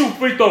can't shoot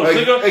free throws, Like,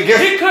 nigga. I guess-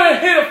 He couldn't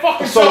hit a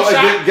fucking So jump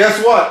shot. guess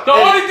what? The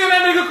only thing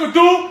that nigga could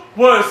do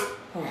was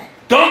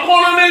dunk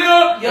on a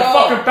nigga and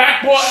fucking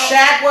backboard.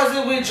 Shaq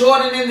wasn't with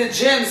Jordan in the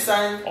gym,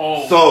 son.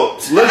 Oh. So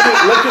look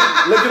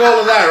at all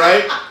of that,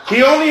 right?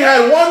 He only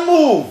had one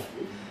move,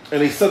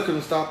 and he still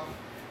couldn't stop him.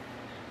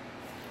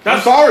 I'm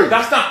sorry.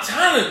 That's not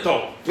talent,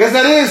 though. Yes,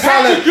 that is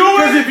talent. Patrick Ewing-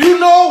 Because if you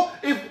know,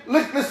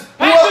 listen,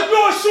 Patrick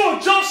Ewing shooting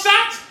jump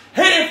shots,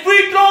 hitting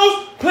free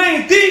throws,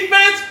 playing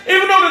defense,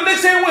 even though the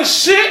Knicks ain't win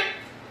shit,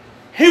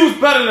 he was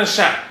better than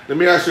Shaq. let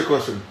me ask you a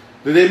question.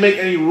 Did they make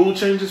any rule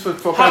changes for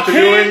Patrick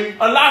Hakeem Ewing?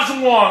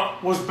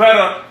 Olajuwon was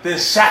better than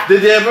Shaq.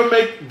 Did they ever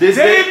make?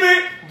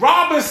 David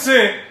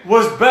Robinson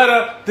was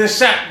better than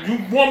Shaq. You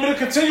want me to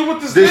continue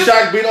with this? Did list?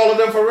 Shaq beat all of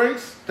them for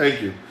rings?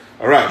 Thank you.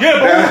 All right. Yeah,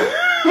 but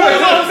who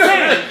was on his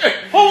team?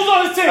 Who was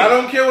on his team? I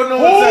don't care what no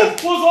one says.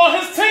 Who was on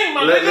his team,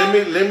 my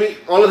nigga? Let me.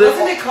 All of this.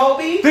 Wasn't it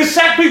Kobe? Did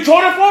Shaq beat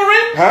Jordan for a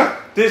ring? Huh?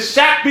 Did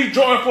Shaq beat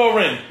Jordan for a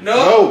ring?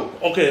 No.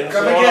 Okay.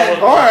 Come so again.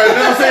 All right.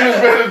 I'm saying it's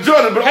better than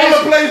Jordan, but all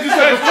the plays you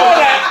said before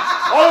that.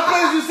 All the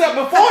plays you said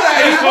before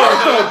that.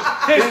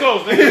 Case closed. Case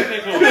closed.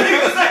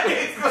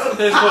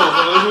 Case closed.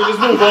 Let's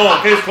move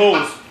on. Case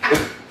closed.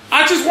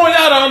 I just want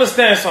y'all to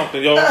understand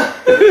something, yo.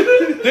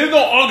 There's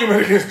no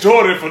argument against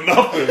Jordan for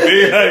nothing,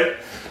 man. Like,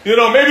 you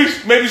know, maybe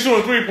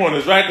shooting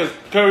 3-pointers, right? Because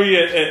Curry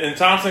and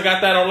Thompson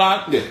got that on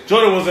lock. Yeah.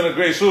 Jordan wasn't a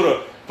great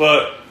shooter,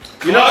 but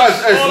You know,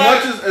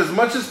 as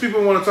much as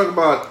people want to talk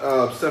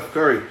about Steph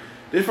Curry,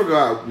 they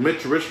forgot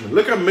Mitch Richmond.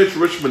 Look at Mitch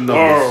Richmond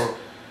numbers.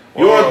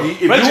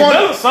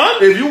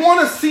 If you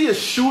want to see a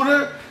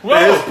shooter,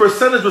 and his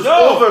percentage was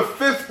over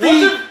 50.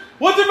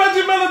 What did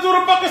Reggie Miller do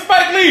to fucking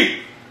Spike Lee?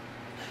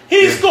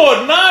 He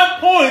scored 9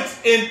 points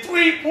in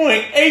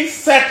 3.8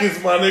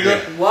 seconds, my nigga. Yeah.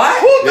 What?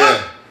 Who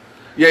done?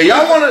 Yeah,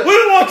 y'all want to. We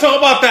don't want to talk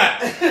about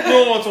that. We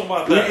don't want to talk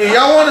about that.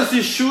 Y'all want to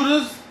see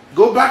shooters?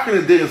 Go back in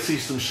the day and see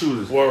some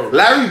shooters. Word.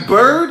 Larry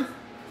Bird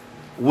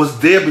was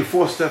there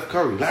before Steph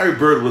Curry. Larry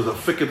Bird was a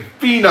freaking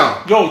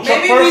phenom. Yo, Chuck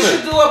Maybe Person. we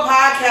should do a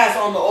podcast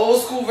on the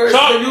old school versus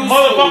Chuck the new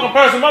motherfucking school.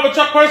 Person. Remember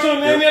Chuck Person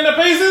in the Indiana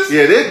Pacers?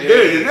 Yeah,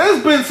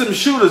 there's been some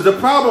shooters. The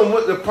problem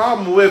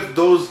with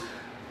those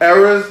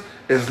eras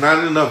is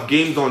not enough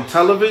games on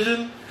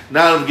television,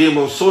 not enough games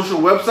on social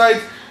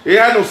websites. They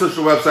had no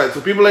social websites,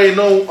 so people ain't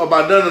know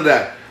about none of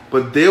that.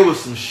 But there was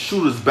some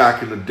shooters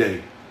back in the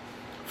day.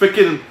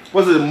 Freaking,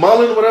 was it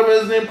Mullen, whatever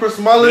his name, Chris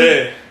Mullen?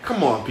 Yeah.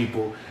 Come on,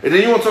 people. And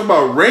then you want to talk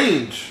about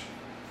range.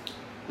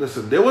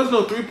 Listen, there was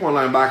no three-point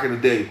line back in the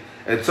day.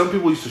 And some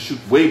people used to shoot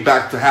way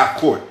back to half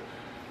court.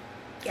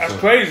 That's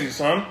crazy,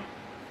 son.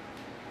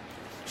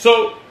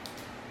 So,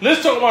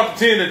 let's talk about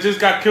the team that just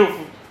got killed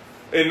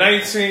in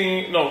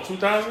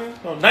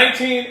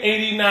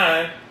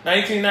 1989,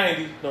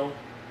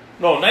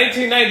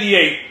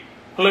 1998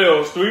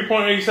 playoffs,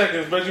 3.8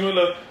 seconds. Reggie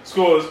Miller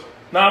scores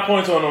 9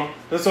 points on them.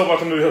 Let's talk about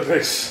the New York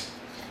Knicks.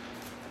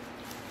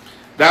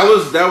 That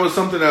was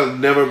something that would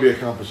never be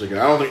accomplished again.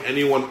 I don't think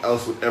anyone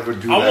else would ever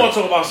do that. I want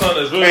to talk about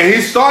something that's really. And he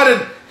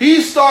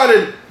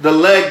started the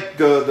leg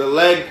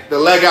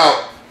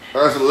out.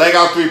 That's a leg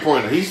out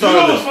 3-pointer. He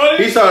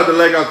started the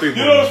leg out 3-pointer.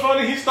 You know what's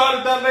funny? He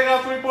started that leg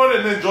out 3-pointer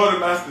and then Jordan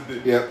mastered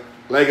it. Yep,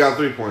 leg out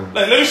 3-pointer.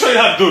 Like, let me show you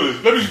how to do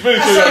this. Let me show you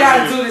I'll show you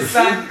how to do this,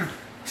 son.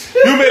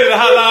 You made it a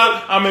hot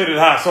line, I made it a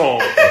hot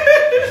song.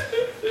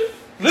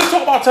 Let's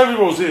talk about Terry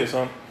Rozier,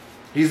 son.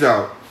 He's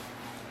out.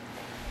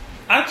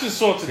 I just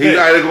saw today. He's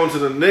either going to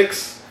the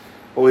Knicks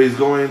or he's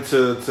going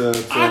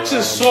to I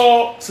just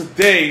saw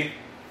today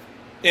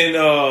in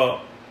a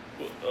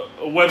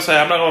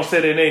website. I'm not gonna say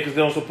their name because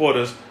they don't support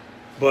us,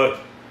 but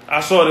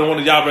I saw it in one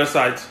of y'all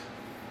websites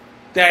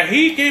that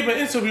he gave an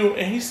interview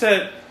and he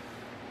said,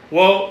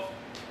 "Well,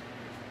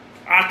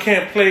 I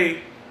can't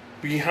play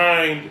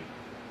behind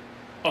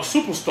a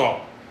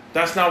superstar.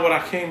 That's not what I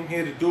came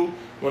here to do.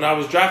 When I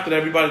was drafted,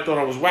 everybody thought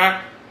I was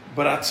whack,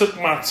 but I took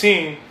my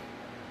team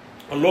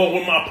along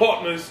with my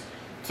partners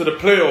to the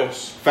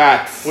playoffs.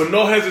 Facts. With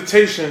no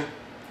hesitation,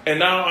 and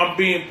now I'm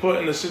being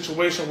put in a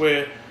situation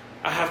where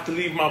I have to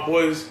leave my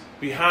boys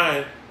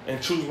behind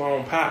and choose my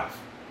own path."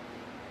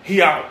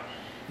 He out.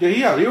 Yeah,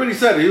 he out. He already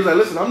said it. He was like,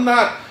 "Listen, I'm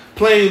not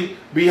playing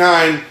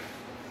behind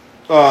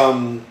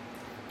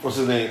what's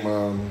his name?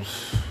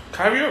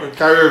 Kyrie Irving.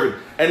 Kyrie Irving."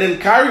 And then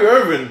Kyrie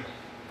Irving,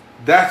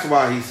 that's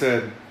why he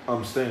said,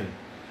 "I'm staying."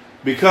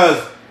 Because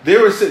they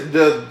were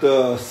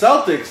the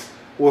Celtics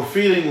were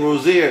feeding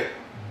Rozier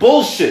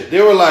bullshit.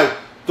 They were like,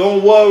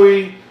 "Don't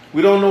worry,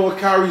 we don't know what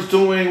Kyrie's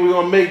doing. We're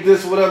gonna make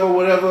this, whatever.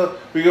 We're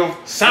gonna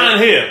sign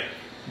here,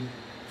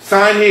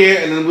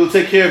 and then we'll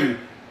take care of you."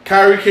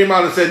 Kyrie came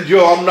out and said,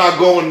 "Yo, I'm not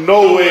going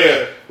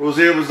nowhere."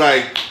 Rozier was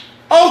like,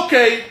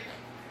 "Okay."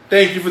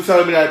 Thank you for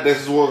telling me that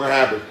this is what's gonna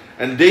happen.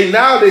 And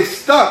they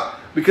stuck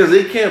because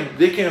they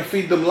can't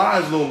feed them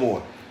lies no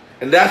more.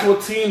 And that's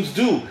what teams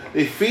do.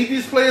 They feed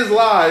these players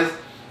lies.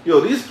 Yo,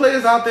 these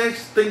players out there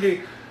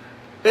thinking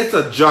it's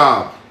a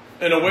job.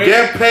 In a way,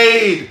 get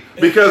paid,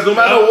 because no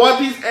matter what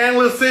these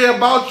analysts say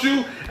about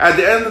you, at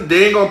the end of the day,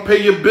 they ain't gonna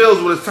pay your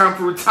bills when it's time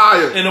to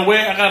retire. In a way,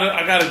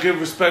 I gotta give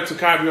respect to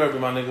Kyrie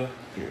Irving, my nigga.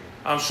 Yeah.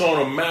 I'm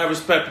showing him mad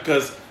respect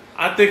because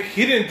I think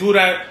he didn't do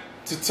that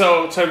to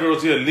tell Terry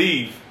Rozier to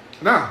leave.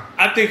 Nah.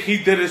 I think he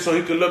did it so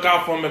he could look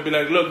out for him and be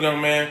like, look, young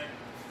man,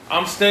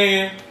 I'm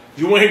staying.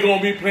 You ain't going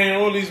to be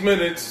playing all these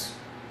minutes.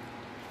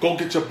 Go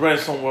get your bread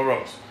somewhere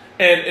else.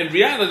 And in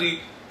reality,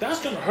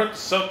 that's going to hurt the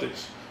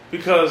Celtics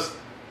because,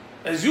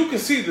 as you can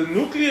see, the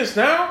nucleus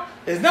now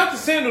is not the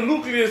same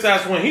nucleus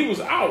as when he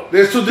was out.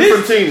 There's two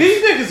different teams.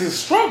 These niggas is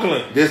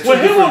struggling There's two with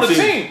him different on the teams.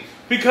 team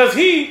because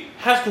he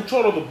has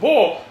control of the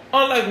ball.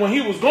 Unlike when he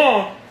was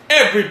gone,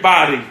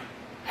 everybody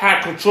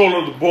had control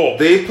of the ball.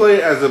 They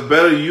play as a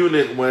better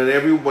unit when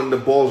the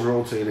ball's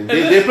rotating.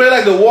 They play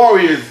like the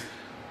Warriors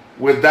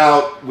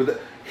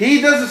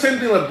he does the same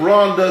thing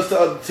LeBron does to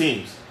other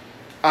teams.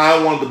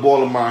 I want the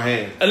ball in my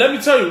hand. And let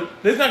me tell you,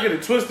 let's not get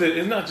it twisted.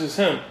 It's not just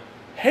him.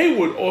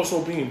 Hayward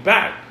also being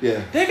back.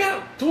 Yeah. They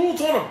got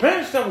dudes on the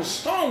bench that was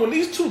stoned when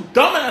these two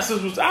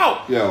dumbasses was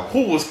out. Yeah.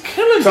 Who was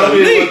killing the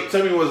league.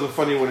 Tell me it wasn't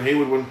funny when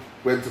Hayward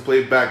went to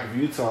play back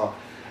with Utah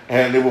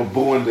and they were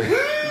booing the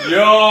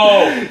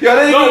Yo,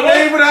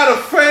 they even had a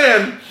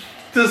fan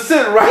to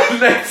sit right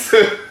next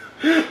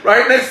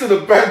to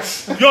the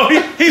bench. Yo,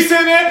 he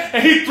sitting there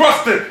and he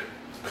thrust it.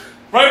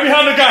 Right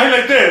behind the guy, he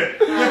like that.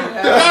 The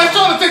guy's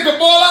trying to take the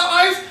ball out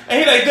ice, and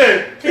he like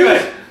that. He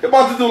like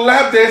about to do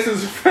lap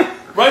dances.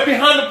 right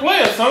behind the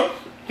player, son.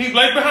 He's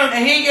right behind.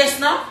 And he ain't get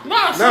snuffed?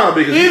 Nah,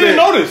 because he didn't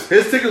notice.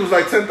 His ticket was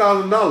like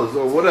 $10,000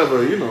 or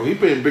whatever. You know, he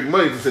paying big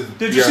money to sit.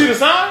 Did you see the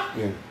sign?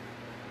 Yeah.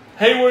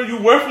 Hayward,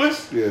 you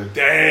worthless? Yeah.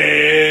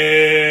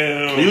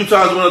 Damn.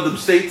 Utah's one of them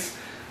states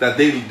that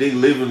they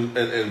live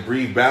and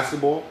breathe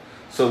basketball.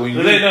 So when you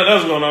nothing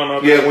else going on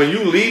out there. When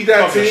you leave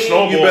that Fucking team,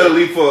 snowball. you better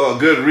leave for a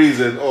good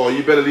reason, or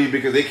you better leave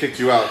because they kicked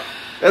you out.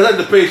 That's like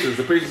the Pacers.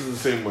 The Pacers is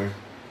the same way.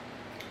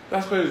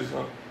 That's crazy,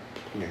 son.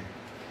 Yeah.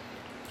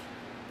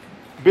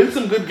 Been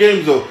some good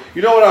games though.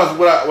 You know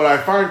what I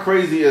find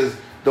crazy is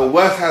the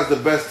West has the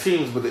best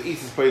teams, but the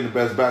East is playing the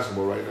best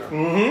basketball right now.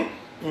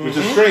 Mm-hmm. Which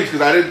is strange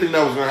because I didn't think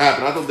that was going to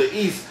happen. I thought the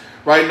East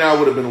right now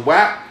would have been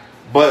whacked,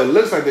 but it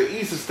looks like the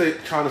East is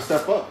trying to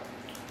step up.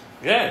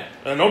 Yeah,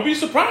 and don't be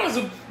surprised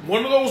if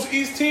one of those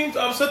East teams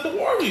upset the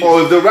Warriors.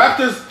 Or if the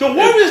Raptors... The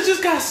Warriors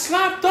just got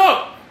slapped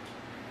up.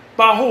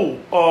 By who?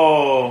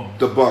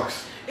 The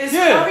Bucks. Is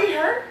Curry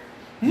hurt?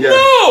 Yes.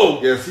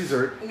 No! Yes, he's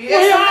hurt.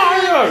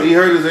 Yes, He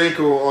hurt his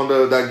ankle on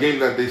that game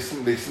that they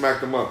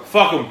smacked him up.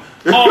 Fuck him.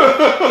 The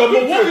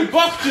Milwaukee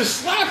Bucks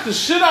just slapped the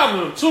shit out of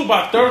them too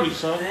by 30,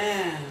 son.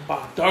 Man. By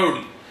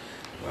 30.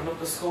 Run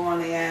up a score on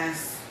the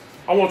ass.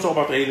 I want to talk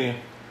about the alien.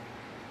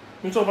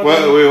 You talk about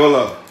Wait, hold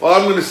up. All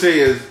I'm going to say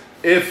is,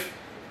 if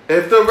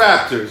the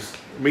Raptors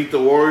meet the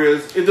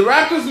Warriors, if the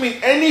Raptors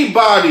meet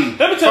anybody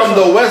from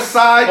the West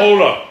Side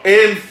hold up.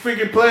 in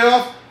freaking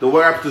playoff, the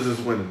Raptors is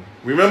winning.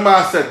 Remember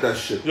I said that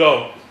shit.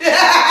 Yo.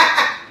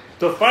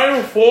 The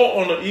Final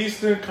Four on the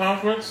Eastern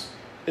Conference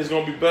is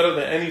going to be better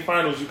than any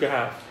finals you could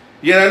have.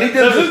 Yeah, I need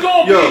that. Because it's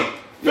going to be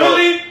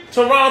Philly,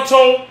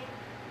 Toronto,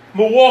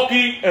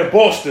 Milwaukee, and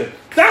Boston.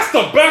 That's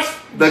the best.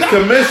 The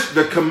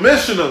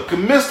commissioner,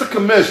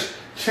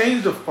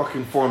 change the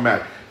fucking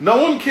format.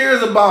 No one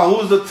cares about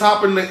who's the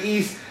top in the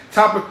East.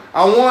 I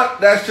want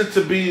that shit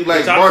to be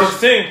like top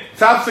 16.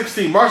 Top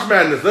 16. March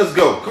Madness. Let's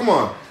go. Come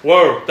on.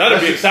 Word. That'll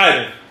be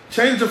exciting.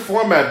 Change the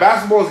format.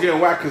 Basketball is getting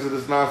whacked because of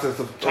this nonsense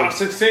of top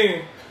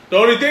 16. The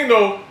only thing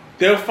though,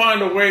 they'll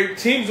find a way.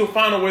 Teams will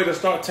find a way to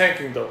start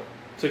tanking though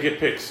to get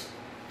picks.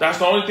 That's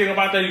the only thing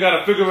about that. You got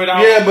to figure it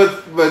out. Yeah,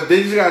 but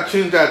they just got to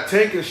change that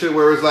tanking shit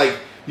where it's like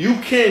you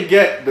can't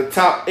get the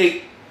top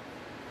 8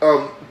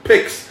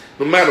 picks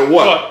no matter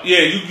what. But yeah,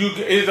 you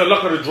it's the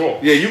luck of the draw.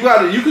 Yeah,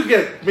 you could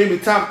get maybe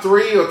top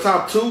 3 or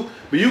top 2,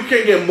 but you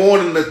can't get more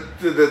than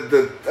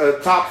the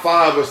top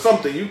 5 or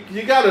something.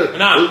 You gotta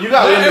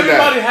let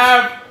everybody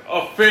have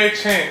a fair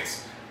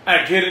chance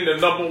at getting the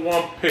number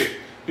 1 pick,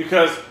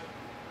 because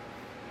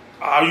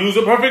I'll use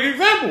a perfect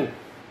example.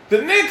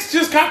 The Knicks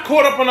just got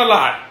caught up on a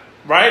lie,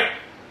 right?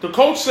 The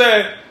coach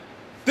said,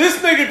 "This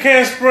nigga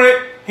can't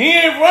sprint. He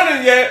ain't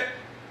running yet."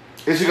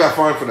 And she got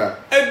fined for that.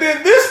 And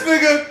then this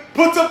nigga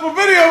puts up a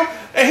video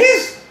and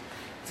he's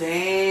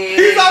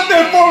out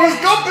there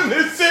Forrest Gump and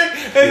this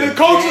shit. And the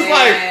coach is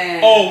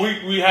like, "Oh,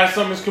 we had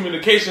some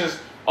miscommunications.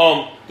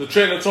 The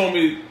trainer told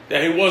me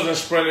that he wasn't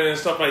sprinting and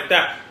stuff like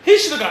that." He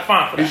should have got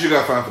fined for that. He should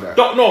have got fined for that.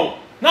 No,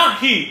 not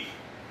he.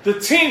 The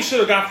team should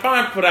have got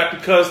fined for that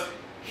because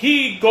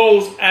he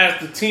goes as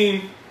the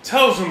team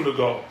tells him to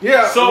go.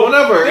 Yeah, so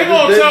whatever. They're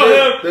going to tell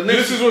him,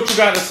 this is what you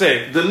got to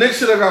say. The Knicks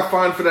should have got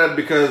fined for that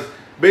because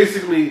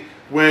basically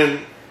when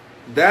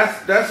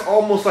that's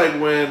almost like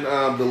when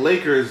the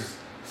Lakers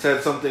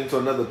said something to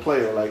another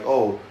player like,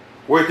 "Oh,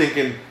 we're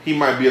thinking he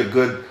might be a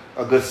good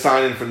a good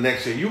signing for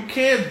next year. You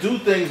can't do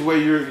things where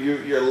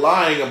you're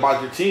lying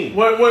about your team.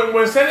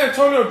 When San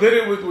Antonio did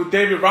it with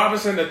David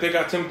Robinson, that they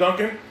got Tim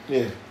Duncan,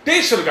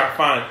 they should have got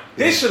fined.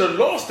 They should have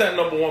lost that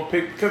number 1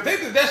 pick because they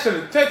did that shit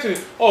intentionally.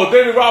 Oh,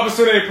 David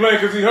Robinson ain't playing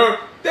because he hurt.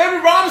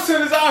 David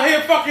Robinson is out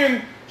here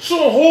fucking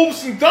shooting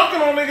hoops and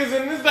dunking on niggas,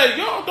 and it's like,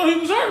 yo, I thought he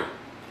was hurt.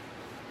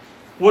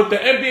 What the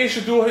NBA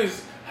should do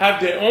is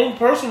have their own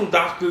personal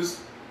doctors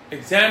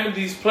examine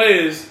these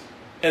players,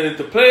 and if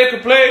the player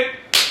can play,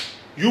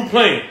 you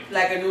playing.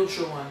 Like a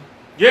neutral one.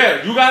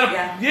 Yeah, you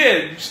gotta.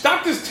 Yeah,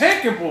 stop this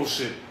tanking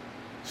bullshit.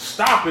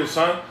 Stop it,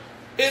 son.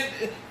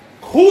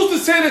 Who's to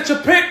say that your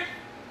pick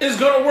is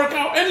gonna work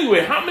out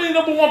anyway? How many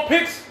number 1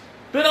 picks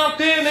been out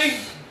there and they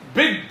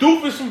big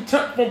doofus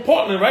from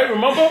Portland, right?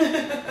 Remember?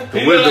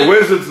 The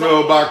Wizards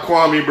know about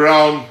Kwame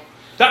Brown.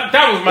 That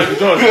was Michael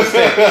Jordan's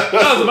mistake.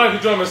 That was a Michael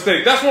Jordan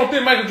mistake. That's one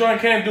thing Michael Jordan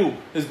can't do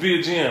is be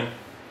a GM.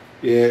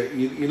 Yeah,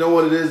 you know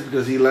what it is,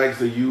 because he likes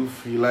the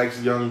youth. He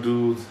likes young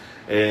dudes,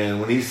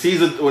 and when he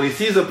sees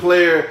a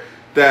player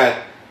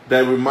that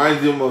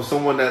reminds him of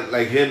someone that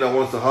like him that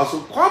wants to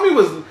hustle. Kwame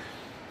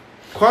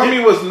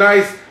was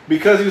nice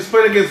because he was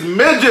playing against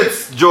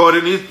midgets,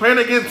 Jordan. He's playing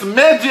against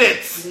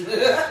midgets.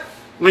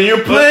 When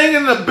you're playing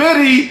in the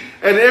biddy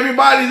and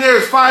everybody there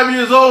is 5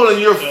 years old and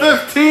you're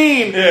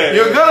 15,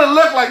 you're gonna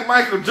look like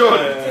Michael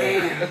Jordan.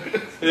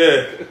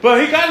 Yeah,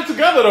 but he got it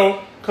together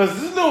though, because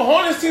this little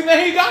Hornets team that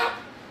he got,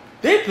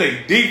 they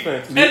play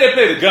defense and they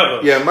play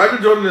together. Yeah, Michael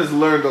Jordan has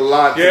learned a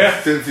lot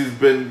since he's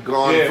been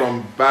gone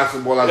from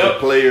basketball as a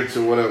player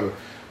to whatever.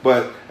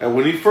 But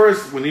when he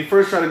first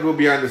tried to go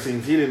behind the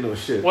scenes, he didn't know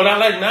shit. What I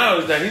like now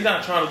is that he's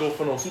not trying to go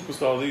for no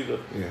superstars either.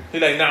 Yeah.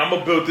 He's like, nah, I'm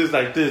gonna build this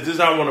like this. This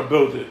is how I want to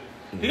build it.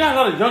 He got a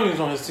lot of youngins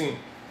on his team.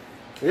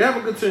 They have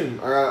a good team.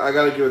 I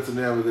gotta give it to them.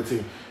 They have a good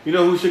team. You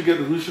know who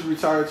should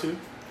retire too?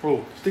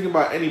 Who? Just think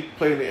about any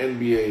player in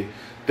the NBA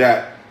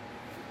that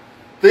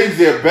thinks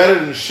they're better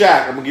than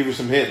Shaq. I'm gonna give you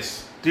some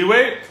hints.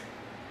 D-Wade?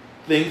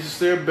 Thinks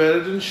they're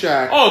better than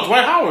Shaq. Oh,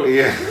 Dwight Howard.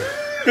 Yeah.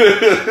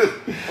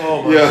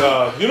 Oh my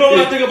God. You know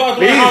what I think about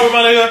Dwight Howard,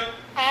 my nigga?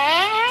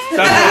 Stop talking about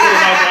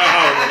Dwight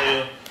Howard, my nigga.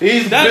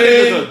 That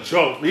big. nigga's a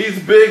joke. He's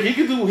big. He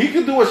can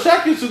do what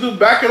Shaq used to do.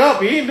 Back it up.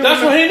 He ain't doing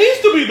That's what he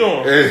needs to be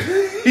doing.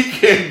 He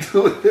can't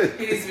do it.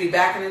 He needs to be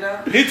backing it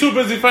up. He too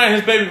busy fighting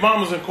his baby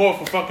mamas in court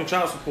for fucking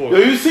child support. Yo,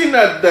 you seen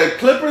that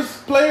Clippers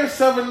player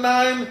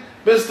 7'9",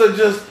 Mr.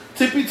 Just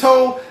tippy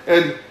toe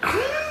and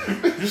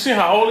you see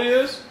how old he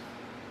is?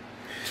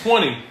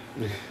 20.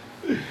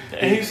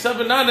 And he's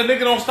 7'9". The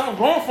nigga don't stop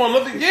growing for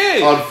another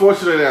year.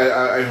 Unfortunately,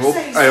 I hope.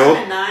 He's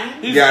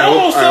 7'9"? He's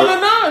almost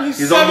 7'9".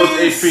 He's almost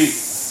 8 feet.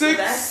 Well,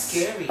 that's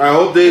scary. I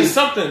hope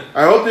something.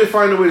 I hope they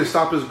find a way to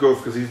stop his growth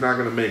because he's not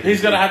gonna make it.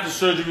 He's gonna have the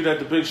surgery that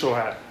the Big Show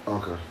had.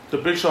 Okay. The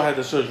Big Show had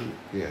the surgery.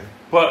 Yeah.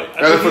 But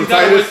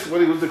elephantitis.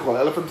 What's it called?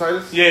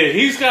 Elephantitis. Yeah,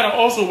 he's gotta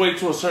also wait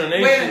to a certain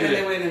age.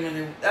 Wait a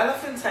minute.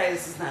 Elephantitis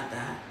is not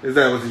that. Was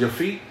it your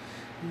feet?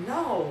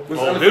 No.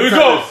 Here we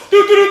go.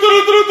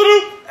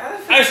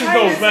 Ice Elephantitis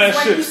goes, man. is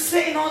when Shit. you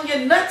sitting on your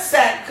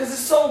nutsack because it's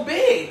so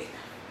big.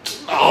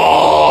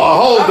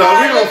 Oh, hold on. We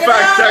gonna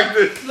fact check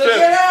this. Look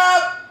it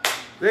up.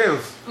 Damn.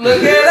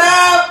 Look it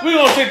up. We're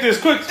gonna take this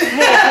quick small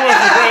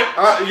commercial break.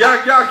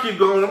 Y'all keep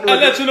going. I'll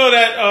let you know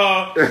that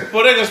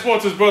Bodega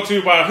Sports is brought to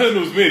you by Hood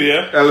News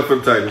Media.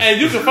 Elephantitis. And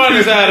you can find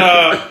us at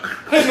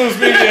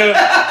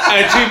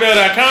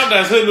hoodnewsmedia@gmail.com.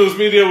 That's Hood News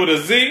Media with a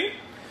Z.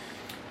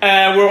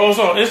 And we're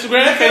also on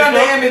Instagram, Look Facebook. at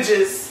the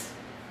images.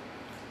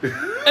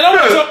 And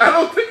I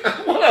don't think I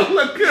want to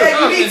look it Yeah,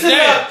 up. you need to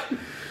look.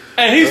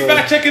 And he's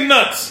fact checking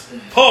nuts.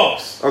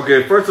 Pause.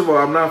 Okay, first of all,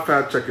 I'm not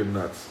fact checking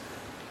nuts.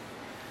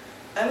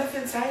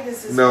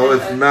 Elephantitis is No,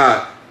 it's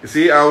not.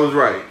 See, I was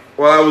right.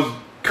 Well, I was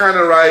kind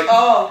of right.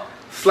 Oh.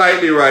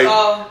 Slightly right.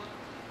 Oh.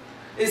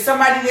 Is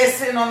somebody there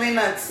sitting on their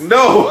nuts?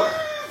 No.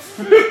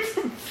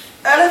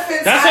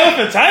 Elephantitis. That's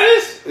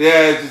elephantitis?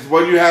 Yeah, it's just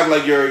when you have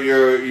like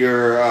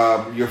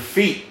your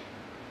feet.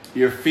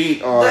 Your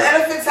feet are. The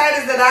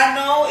elephantitis that I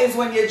know is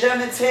when your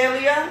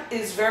genitalia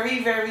is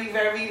very, very,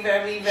 very,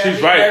 very, very,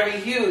 She's right. very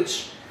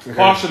huge. Okay.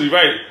 Partially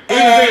right.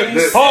 And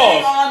he's sitting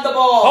on the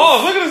balls.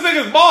 Pause. Look at this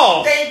nigga's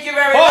balls. Thank you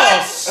very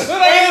Pause. much.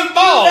 Look at his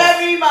balls. Thank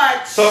you very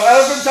much. So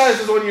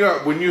elephantitis is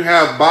when you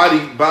have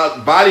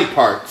body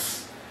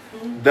parts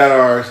that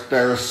are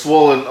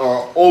swollen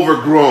or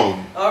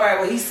overgrown. All right.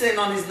 Well, he's sitting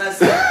on his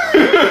nutsack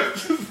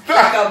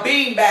like a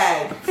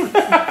beanbag.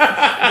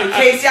 In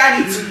case y'all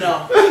need to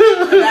know,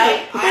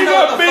 right? I know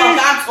what the fuck I'm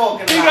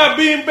talking about. He got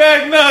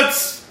beanbag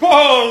nuts.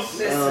 Pause.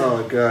 Listen.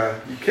 Oh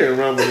God, you can't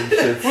run with them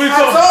shit. I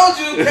told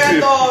you, cat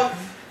dog.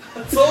 I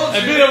told you.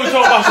 And then we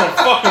talk about some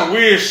fucking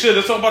weird shit.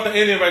 Let's talk about the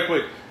alien right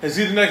quick. Is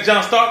he the next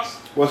John Starks?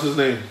 What's his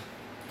name?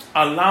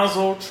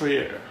 Alonzo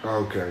Trier.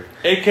 Okay.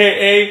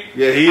 AKA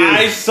he is.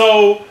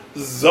 ISO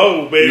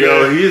Zoe, baby.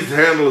 Yo, his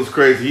handle is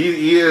crazy.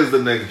 He is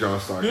the next John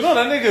Starks. You know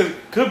that nigga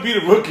could be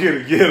the rookie of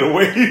the year the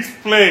way he's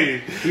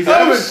playing. He's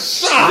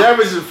shocked.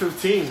 averaging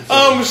 15. So.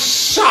 I'm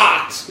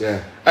shocked.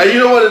 Yeah. And you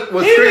know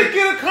what? He didn't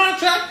get a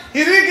contract.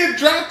 He didn't get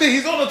drafted.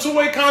 He's on a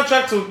 2-way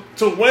contract to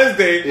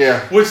Wednesday.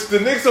 Yeah. Which the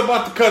Knicks are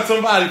about to cut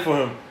somebody for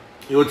him.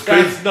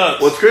 That's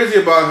nuts. What's crazy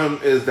about him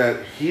is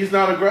that he's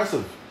not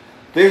aggressive.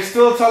 They're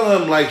still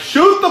telling him, like,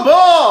 shoot the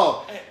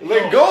ball.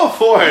 Like, go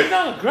for it. He's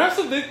not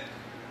aggressive.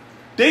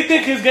 They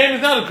think his game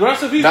is not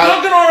aggressive. He's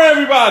dunking on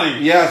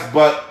everybody. Yes,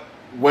 but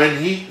when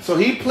he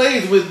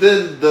plays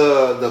within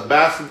the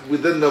basket,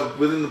 within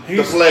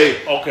the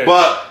play. Okay.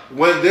 But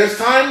when there's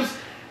times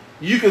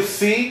you can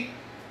see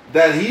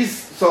that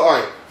he's all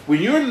right.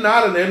 When you're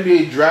not an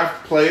NBA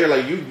draft player,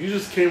 like you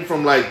just came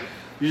from like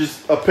you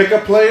just a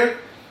pickup player,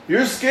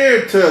 you're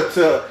scared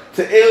to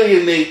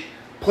alienate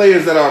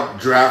players that are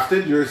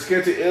drafted. You're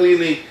scared to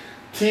alienate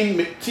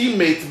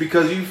teammates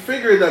because you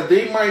figure that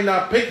they might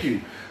not pick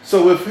you.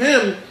 So with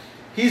him,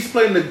 he's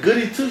playing the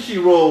goody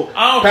two-shoe role.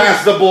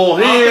 Pass the ball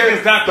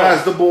here,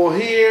 pass the ball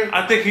here.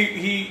 I think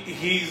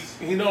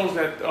he knows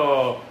that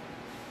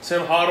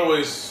Tim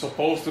Hardaway is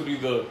supposed to be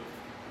the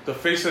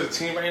face of the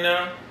team right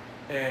now.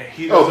 And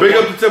he big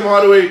up to Tim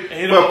Hardaway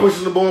for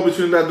pushing the ball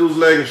between that dude's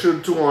leg and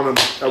shooting two on him.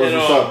 That was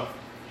what's up.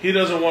 He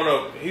doesn't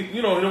want to.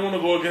 He don't want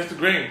to go against the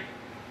grain.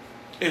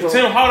 If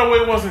Tim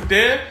Hardaway wasn't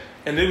there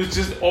and it was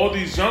just all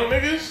these young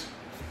niggas,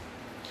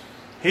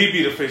 he'd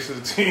be the face of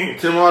the team.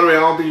 Tim Hardaway,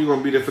 I don't think you're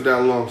gonna be there for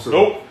that long. So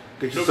nope.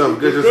 Get get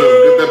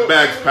them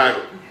bags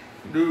packed.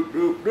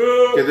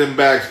 Get them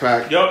bags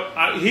packed.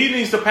 Yup. He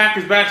needs to pack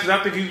his bags because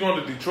I think he's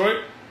going to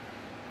Detroit.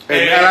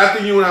 And I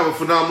think you would have a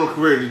phenomenal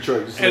career in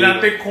Detroit. And I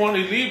think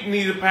Courtney Lee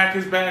needs to pack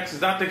his bags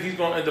because I think he's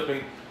going to end up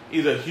in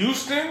either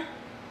Houston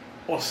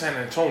or San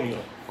Antonio.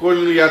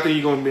 Courtney Lee, I think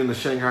you're going to be in the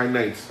Shanghai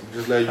Knights. I'm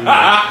just letting you know.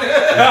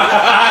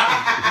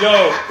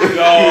 Yo.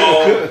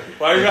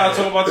 Why you got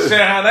to talk about the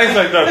Shanghai Knights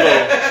like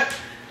that,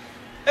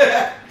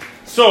 bro?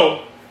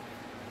 So,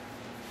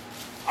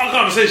 our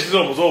conversation's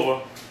almost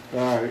over.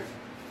 All right.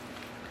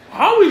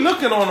 How are we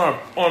looking on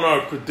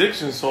our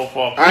predictions so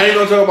far? I ain't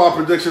gonna talk about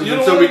predictions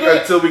until we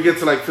get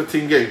to like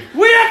 15 games.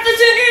 We have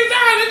 15 games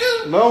out,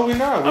 nigga. No, we're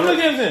not. How many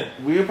games in?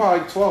 We're probably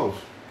like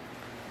 12.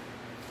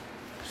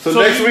 So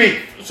next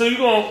week. So you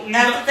gonna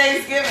after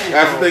Thanksgiving?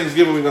 After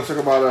Thanksgiving, we're gonna talk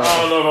about. I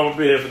don't know if I'm gonna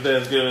be here for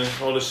Thanksgiving.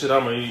 All the shit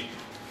I'm gonna eat.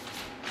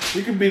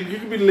 You could be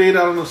laid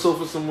out on the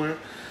sofa somewhere.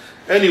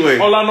 Anyway.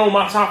 All I know,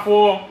 my top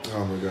four.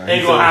 Oh my god.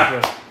 Ain't gonna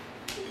happen.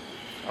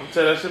 I'm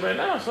telling that shit right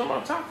now. So my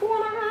top four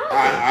not gonna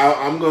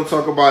happen. I'm gonna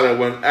talk about it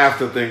when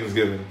after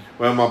Thanksgiving,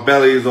 when my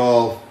belly is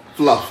all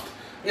fluffed.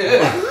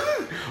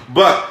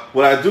 But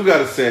what I do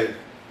gotta say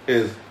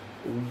is,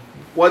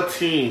 what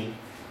team,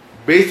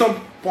 based on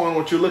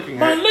what you're looking at,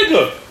 my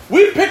nigga,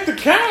 we picked the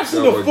Cavs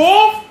in the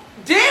fourth.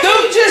 Didn't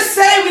you just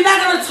say we're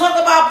not gonna talk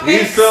about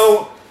picks?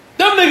 Them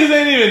niggas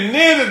ain't even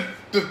near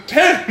the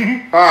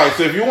 10. All right,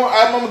 so if you want,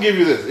 I'm gonna give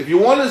you this. If you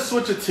want to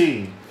switch a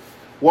team,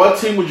 what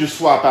team would you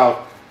swap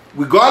out?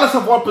 Regardless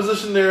of what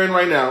position they're in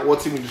right now, what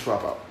team would you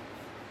swap out?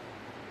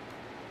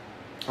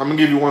 I'm going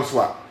to give you one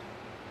swap.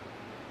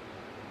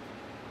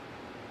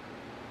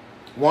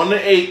 1 to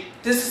 8.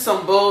 This is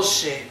some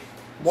bullshit.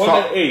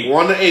 1 to 8.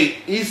 1 to 8.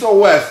 East or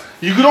West.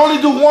 You can only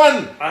do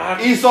one.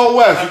 East or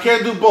West. You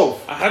can't do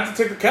both. I have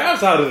to take the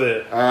Cavs out of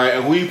there. All right,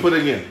 and who you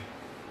putting in?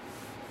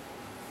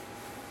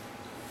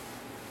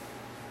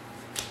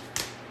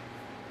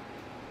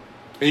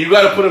 And you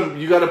got to put him.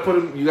 You got to put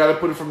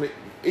him from the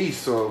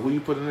East, so who you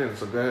putting in?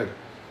 So go ahead.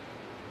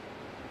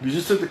 You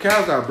just took the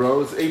Cavs out,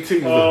 bro. It's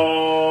 18.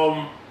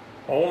 Hold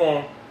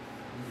on.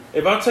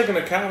 If I'm taking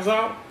the Cavs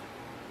out,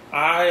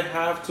 I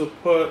have to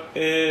put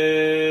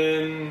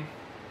in.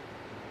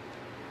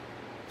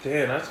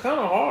 Damn, that's kind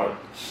of hard.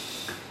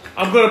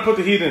 I'm gonna put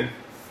the Heat in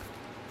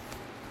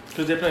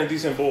because they're playing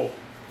decent ball.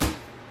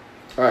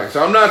 All right,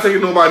 so I'm not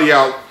taking nobody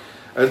out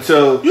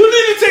until you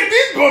need to take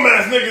these bum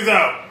ass niggas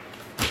out.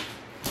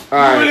 All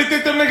right. You really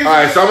think them niggas? All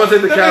right, so I'm gonna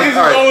take the Cavs.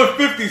 Niggas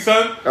is 0-50,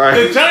 son. All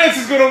right. The Giants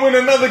is gonna win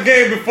another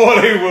game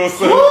before they will,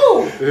 son.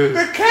 Woo!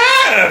 The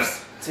Cavs.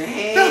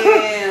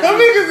 Damn. Them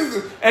niggas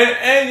is,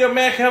 and your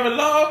man Kevin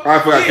Love. I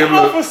forgot Kevin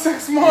Love Love for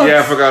 6 months. Yeah,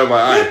 I forgot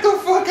about it. Get the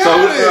fuck out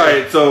of here. All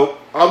right, so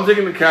I'm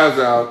taking the Cavs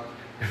out.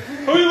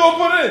 Who you gonna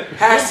put in?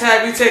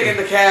 Hashtag we taking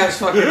the Cavs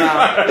fucking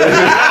out.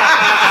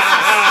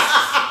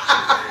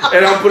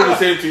 And I'm putting the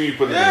same team you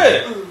put in.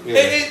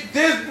 Yeah.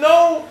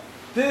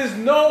 There's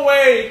no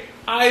way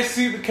I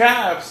see the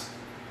Cavs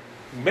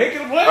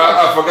making a play.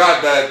 I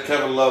forgot that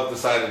Kevin Love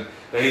decided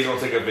that he's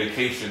gonna take a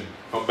vacation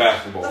from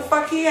basketball. The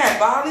fuck he at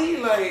Bali?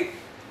 Like,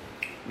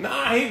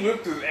 nah, he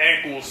ripped his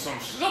ankle or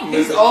something.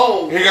 He's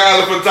old. He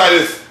got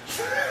elephantitis.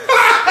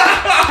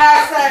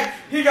 Hashtag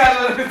he got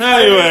elephantitis.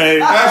 Anyway,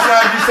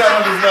 hashtag he sat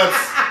on his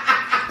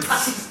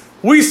nuts.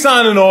 We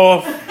signing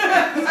off.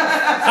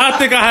 I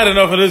think I had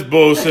enough of this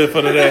bullshit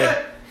for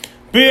today.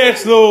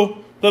 BX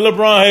Lou, the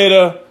LeBron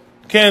hater,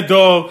 Ken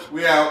Dog.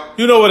 We out.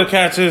 You know where the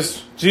catch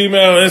is.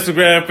 Gmail,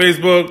 Instagram,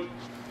 Facebook,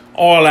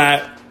 all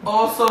that.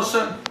 All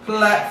social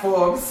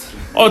platforms.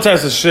 All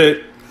types of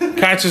shit.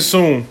 Catch you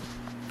soon.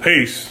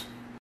 Peace.